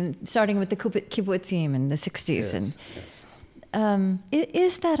 Starting with the kibbutzim in the 60s. Yes.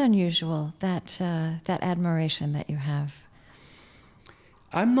 Is that unusual, that admiration that you have?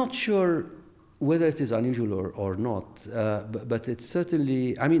 I'm not sure whether it is unusual or not, but it's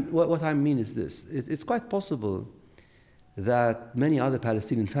certainly, I mean, what I mean is this. It's quite possible that many other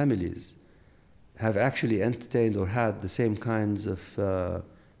Palestinian families have actually entertained or had the same kinds of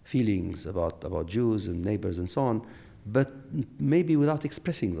feelings about Jews and neighbors and so on, but maybe without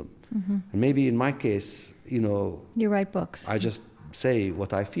expressing them. Mm-hmm. And maybe in my case, you know... You write books. I just say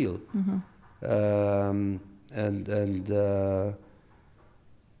what I feel. Mm-hmm.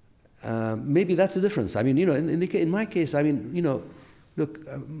 Maybe that's the difference. I mean, you know, in my case, I mean, you know, look,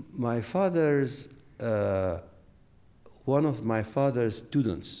 my father's... one of my father's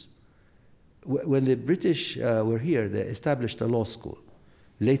students, when the British were here, they established a law school,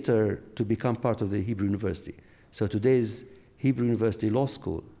 later to become part of the Hebrew University. So today's Hebrew University Law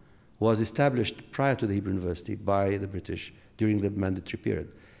School was established prior to the Hebrew University by the British during the mandatory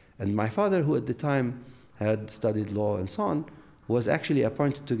period. And my father, who at the time had studied law and so on, was actually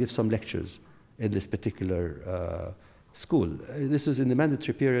appointed to give some lectures in this particular school. This was in the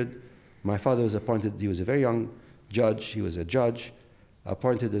mandatory period. My father was appointed, he was a very young judge, he was a judge,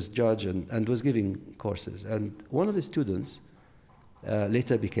 appointed as judge and was giving courses. And one of his students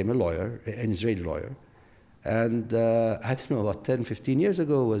later became a lawyer, an Israeli lawyer, and I don't know, about 10, 15 years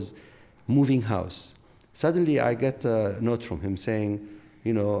ago was moving house. Suddenly I get a note from him saying,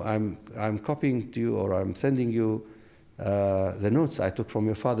 you know, I'm copying to you, or I'm sending you the notes I took from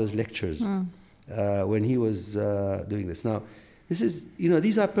your father's lectures when he was doing this. Now, this is, you know,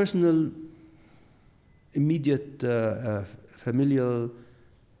 these are personal immediate familial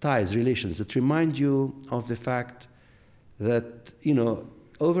ties, relations that remind you of the fact that,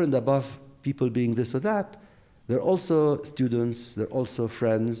 over and above people being this or that, they're also students, they're also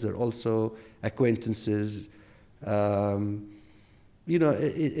friends, they're also acquaintances. It's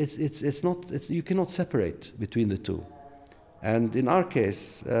not. You cannot separate between the two. And in our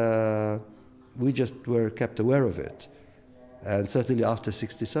case, we just were kept aware of it. And certainly after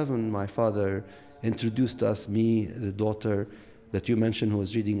 1967, my father introduced us, me, the daughter that you mentioned who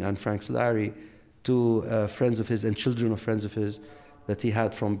was reading Anne Frank's Larry, to friends of his and children of friends of his that he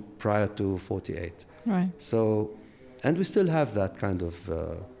had from prior to 1948. Right. So, and we still have that kind of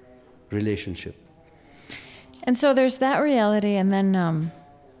relationship. And so there's that reality, and then,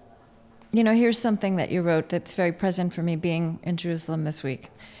 here's something that you wrote that's very present for me being in Jerusalem this week.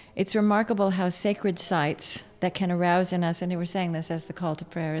 It's remarkable how sacred sites that can arouse in us, and you were saying this as the call to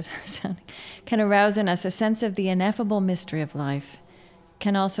prayer is can arouse in us a sense of the ineffable mystery of life,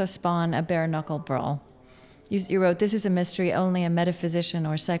 can also spawn a bare-knuckle brawl. You wrote, this is a mystery only a metaphysician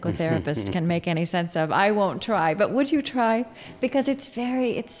or psychotherapist can make any sense of. I won't try, but would you try? Because it's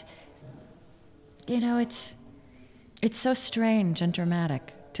so strange and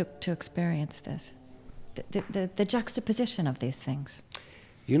dramatic to experience this, the juxtaposition of these things.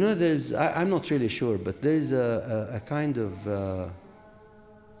 I'm not really sure, but there's a kind of,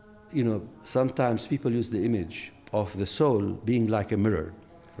 sometimes people use the image of the soul being like a mirror,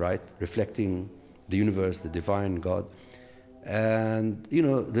 right? Reflecting the universe, the divine God. And,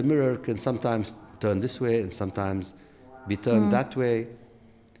 the mirror can sometimes turn this way and sometimes be turned that way.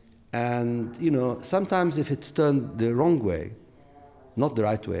 And, sometimes if it's turned the wrong way, not the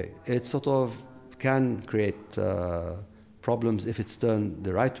right way, it sort of can create problems. If it's turned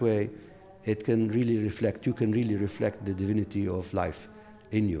the right way, you can really reflect the divinity of life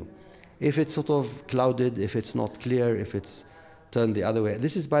in you. If it's sort of clouded, if it's not clear, if it's turned the other way.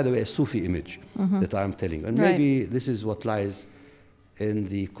 This is, by the way, a Sufi image that I'm telling you. And maybe this is what lies in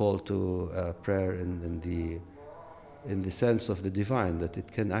the call to prayer and in the sense of the divine, that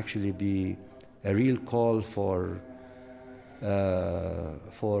it can actually be a real call for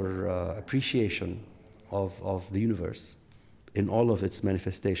appreciation of the universe in all of its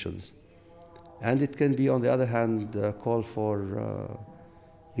manifestations. And it can be, on the other hand, a call for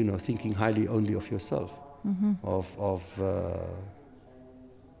thinking highly only of yourself, of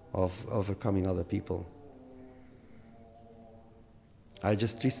overcoming other people. I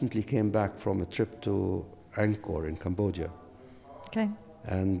just recently came back from a trip to Angkor in Cambodia. Okay.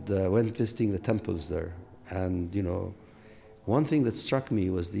 And went visiting the temples there. And, one thing that struck me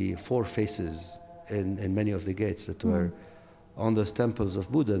was the four faces in many of the gates that were on those temples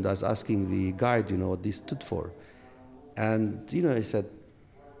of Buddha. And I was asking the guide, what these stood for. And, he said,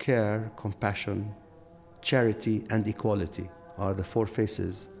 care, compassion, charity, and equality are the four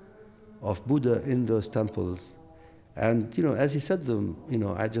faces of Buddha in those temples. And, as he said them,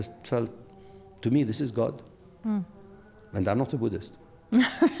 I just felt, to me, this is God. And I'm not a Buddhist.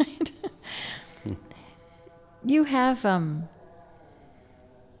 Right. You have,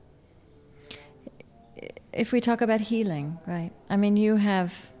 if we talk about healing, right? I mean,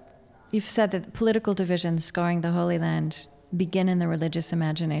 you've said that political divisions scarring the Holy Land begin in the religious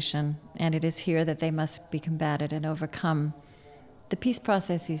imagination, and it is here that they must be combated and overcome. The peace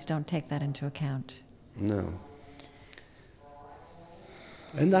processes don't take that into account. No.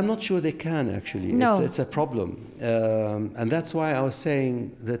 And I'm not sure they can, actually. No. It's a problem. And that's why I was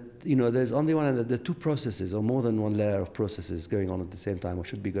saying that, there's on the one hand the two processes, or more than one layer of processes going on at the same time, or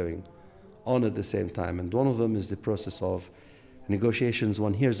should be going on at the same time. And one of them is the process of negotiations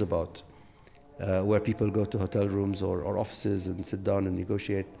one hears about, where people go to hotel rooms or offices and sit down and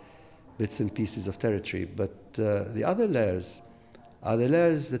negotiate bits and pieces of territory. But the other layers are the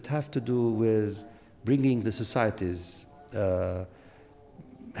layers that have to do with bringing the societies,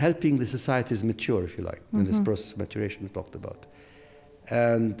 helping the societies mature, if you like, in this process of maturation we talked about.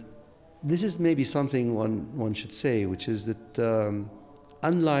 And this is maybe something one should say, which is that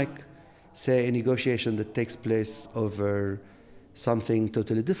unlike, say, a negotiation that takes place over something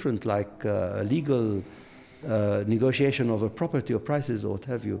totally different, like a legal negotiation over property or prices or what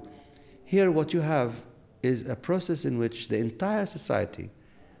have you, here what you have is a process in which the entire society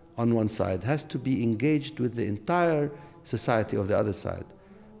on one side has to be engaged with the entire society of the other side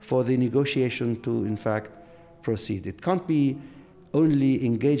for the negotiation to, in fact, proceed. It can't be only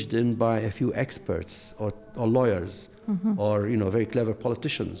engaged in by a few experts or lawyers or, very clever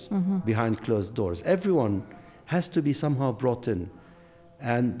politicians behind closed doors. Everyone has to be somehow brought in.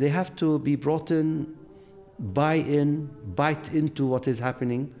 And they have to be brought in, bite into what is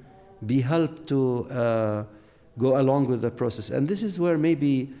happening be helped to go along with the process. And this is where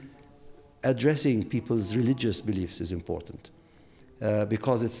maybe addressing people's religious beliefs is important,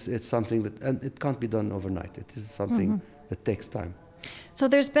 because it's something that, and it can't be done overnight. It is something that takes time. So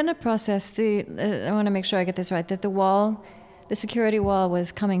there's been a process, I want to make sure I get this right, that the security wall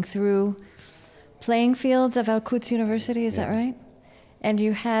was coming through playing fields of Al-Quds University, is that right? And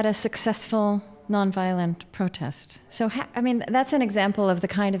you had a successful nonviolent protest. So, that's an example of the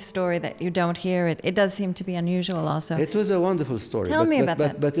kind of story that you don't hear. It does seem to be unusual also. It was a wonderful story. Tell me about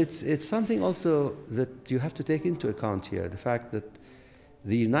that. But it's something also that you have to take into account here, the fact that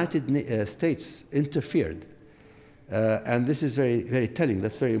the United States interfered. And this is very, very telling.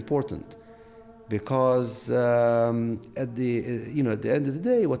 That's very important. Because at the end of the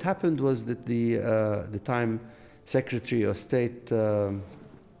day, what happened was that the time Secretary of State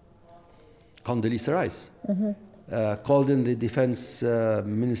Condoleezza Rice called in the Defense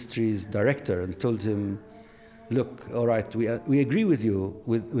Ministry's director and told him, look, all right, we agree with you,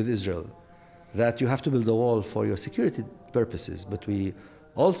 with Israel, that you have to build a wall for your security purposes, but we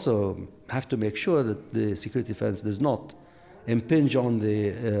also have to make sure that the security fence does not impinge on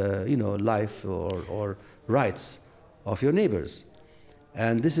the life or rights of your neighbors.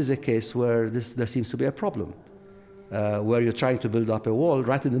 And this is a case where there seems to be a problem, where you're trying to build up a wall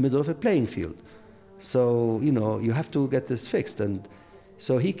right in the middle of a playing field. So, you have to get this fixed. And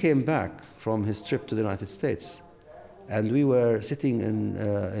so he came back from his trip to the United States, and we were sitting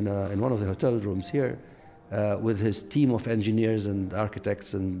in one of the hotel rooms here with his team of engineers and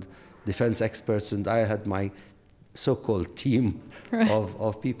architects and defense experts, and I had my so-called team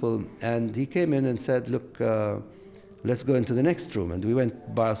of people. And he came in and said, look, let's go into the next room. And we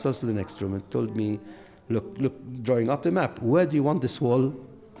went by ourselves to the next room and told me, look, drawing up the map, where do you want this wall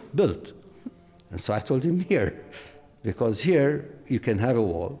built? And so I told him here, because here you can have a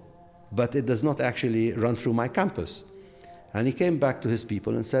wall, but it does not actually run through my campus. And he came back to his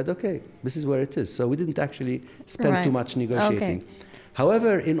people and said, okay, this is where it is. So we didn't actually spend too much negotiating. Okay.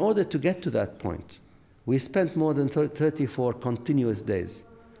 However, in order to get to that point, we spent more than 34 continuous days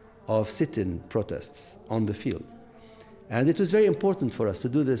of sit-in protests on the field. And it was very important for us to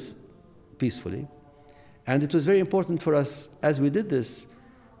do this peacefully. And it was very important for us, as we did this,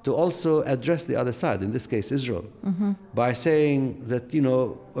 to also address the other side, in this case Israel, by saying that,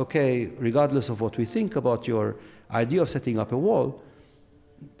 okay, regardless of what we think about your idea of setting up a wall,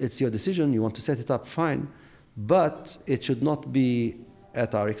 it's your decision, you want to set it up, fine, but it should not be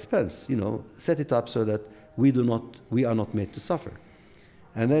at our expense. Set it up so that we are not made to suffer.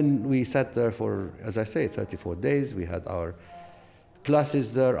 And then we sat there for, as I say, 34 days. We had our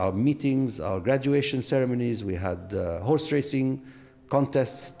classes there, our meetings, our graduation ceremonies. We had horse racing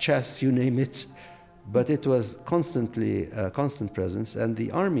contests, chess, you name it. But it was constantly a constant presence. And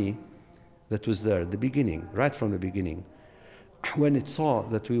the army that was there at the beginning, right from the beginning, when it saw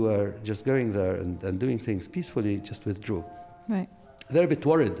that we were just going there and doing things peacefully, just withdrew. Right. They're a bit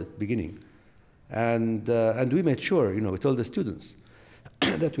worried at the beginning. And we made sure, we told the students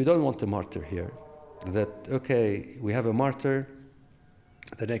that we don't want a martyr here. That, okay, we have a martyr.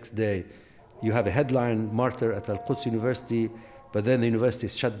 The next day, you have a headline, martyr at Al-Quds University, but then the university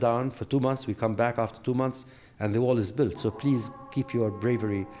is shut down for 2 months. We come back after 2 months, and the wall is built. So please keep your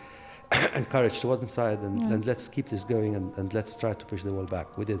bravery and courage to one side, and let's keep this going, and let's try to push the wall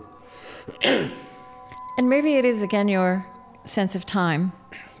back. We did. And maybe it is, again, your sense of time,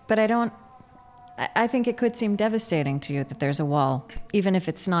 but I think it could seem devastating to you that there's a wall, even if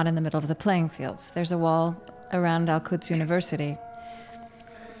it's not in the middle of the playing fields. There's a wall around Al-Quds University,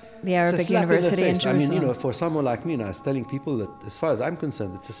 the Arabic University in Jerusalem. For someone like me, I was telling people that, as far as I'm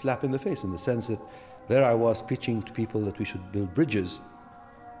concerned, it's a slap in the face, in the sense that there I was preaching to people that we should build bridges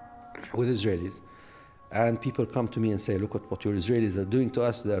with Israelis. And people come to me and say, look at what your Israelis are doing to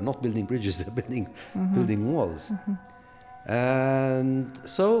us. They're not building bridges, they're building walls. And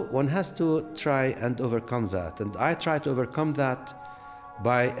so one has to try and overcome that. And I try to overcome that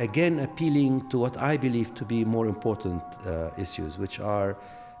by, again, appealing to what I believe to be more important issues, which are,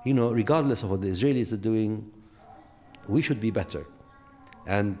 regardless of what the Israelis are doing, we should be better.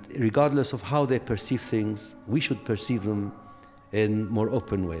 And regardless of how they perceive things, we should perceive them in more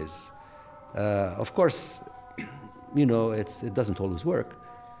open ways. Of course, it doesn't always work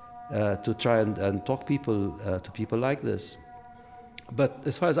to try and talk to people like this. But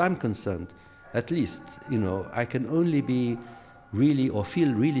as far as I'm concerned, at least, I can only be really, or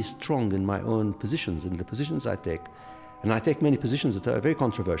feel really strong in my own positions, in the positions I take. And I take many positions that are very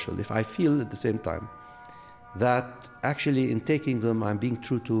controversial. If I feel at the same time that actually in taking them, I'm being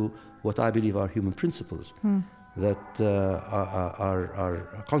true to what I believe are human principles. that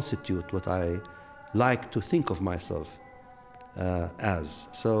constitute what I like to think of myself as.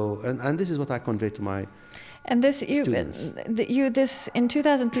 So, and this is what I convey to my And this students. This in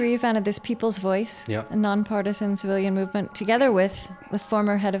 2003 you founded this People's Voice, Yeah. a nonpartisan civilian movement, together with the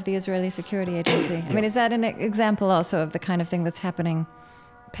former head of the Israeli Security Agency. I mean, is that an example also of the kind of thing that's happening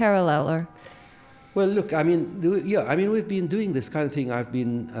parallel, or? Well, look, I mean, we've been doing this kind of thing. I've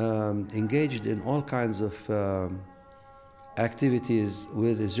been engaged in all kinds of activities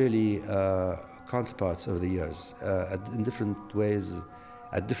with Israeli counterparts over the years, in different ways,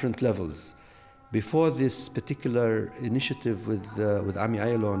 at different levels. Before this particular initiative with Ami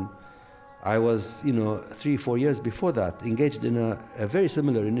Ayalon, I was, 3-4 years before that, engaged in a very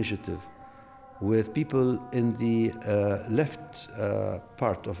similar initiative with people in the left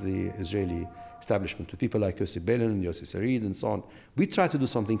part of the Israeli establishment, with people like Nusseibeh and Yossi Sarid and so on. We tried to do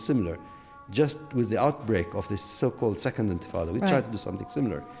something similar. Just with the outbreak of this so-called second intifada, we tried to do something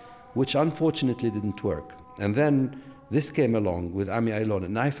similar, which unfortunately didn't work. And then this came along with Ami Ayalon,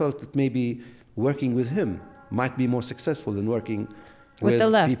 and I felt that maybe working with him might be more successful than working with the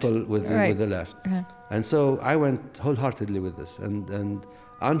left. people with the left. Right. And so I went wholeheartedly with this, and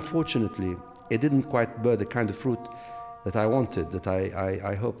unfortunately it didn't quite bear the kind of fruit that I wanted, that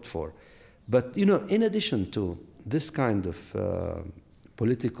I hoped for. But in addition to this kind of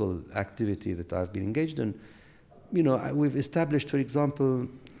political activity that I've been engaged in, we've established, for example,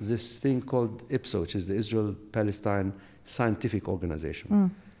 this thing called IPSO, which is the Israel-Palestine Scientific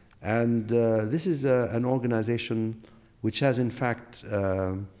Organization. And this is an organization which has in fact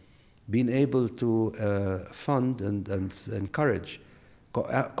been able to fund and encourage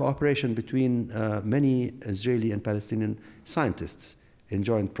cooperation between many Israeli and Palestinian scientists in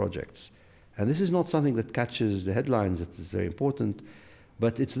joint projects. And this is not something that catches the headlines, that is very important,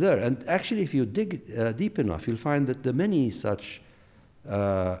 but it's there. And actually, if you dig deep enough, you'll find that there are many such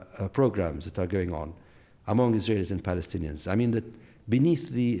programs that are going on among Israelis and Palestinians. I mean, that beneath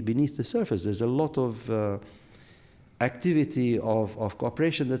the surface, there's a lot of activity of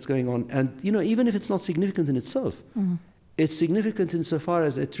cooperation that's going on. And, even if it's not significant in itself, it's significant insofar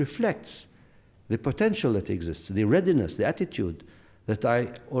as it reflects the potential that exists, the readiness, the attitude that I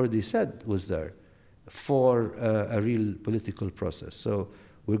already said was there for a real political process. So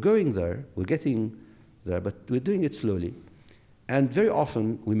we're going there, we're getting there, but we're doing it slowly. And very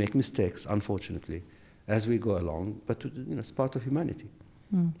often we make mistakes, unfortunately, as we go along, but it's part of humanity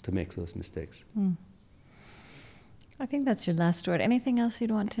to make those mistakes. I think that's your last word. Anything else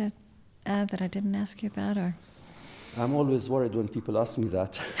you'd want to add that I didn't ask you about, or? I'm always worried when people ask me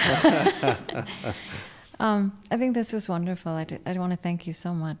that. I think this was wonderful. I want to thank you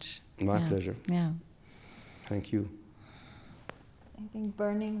so much. My pleasure. Yeah. Thank you. Anything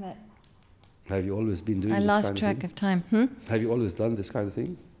burning that? Have you always been doing I this lost kind track of of time. Have you always done this kind of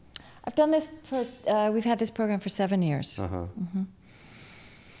thing? I've done this for, we've had this program for 7 years. Well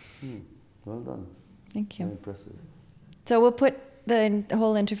done. Thank you. Very impressive. So we'll put the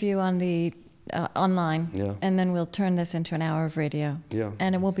whole interview on the online, and then we'll turn this into an hour of radio. Yeah.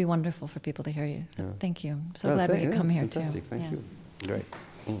 And it will be wonderful for people to hear you. So thank you. I'm so glad we could come here fantastic. too. Thank you. Great.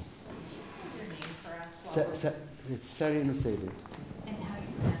 It's Sari Nusseibeh. And how do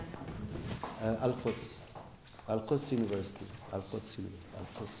you pronounce Al-Quds. Al-Quds University. Al-Quds University.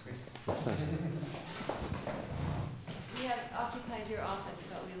 Al-Quds. We have occupied your office,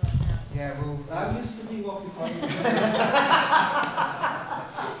 but we left now. Yeah, well, I'm used to being occupied.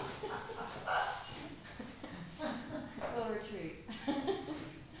 We'll retreat.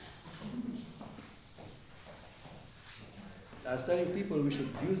 I was telling people we should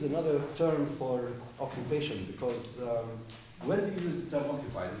use another term for occupation, because when do you use the term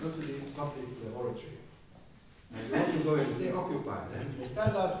occupied? You go to the public laboratory and you want to go and say occupied, and you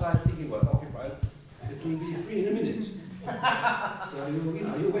stand outside thinking, well, occupied, it will be free in a minute. So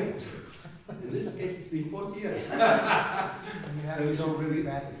you wait. In this case, it's been 40 years. you have to go really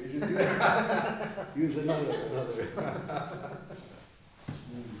badly. We should use another.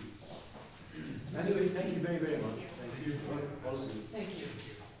 Anyway, thank you very, very much. Thank you. Thank you.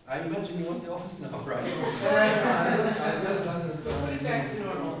 I imagine you want the office now, right? Back to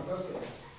normal. Okay.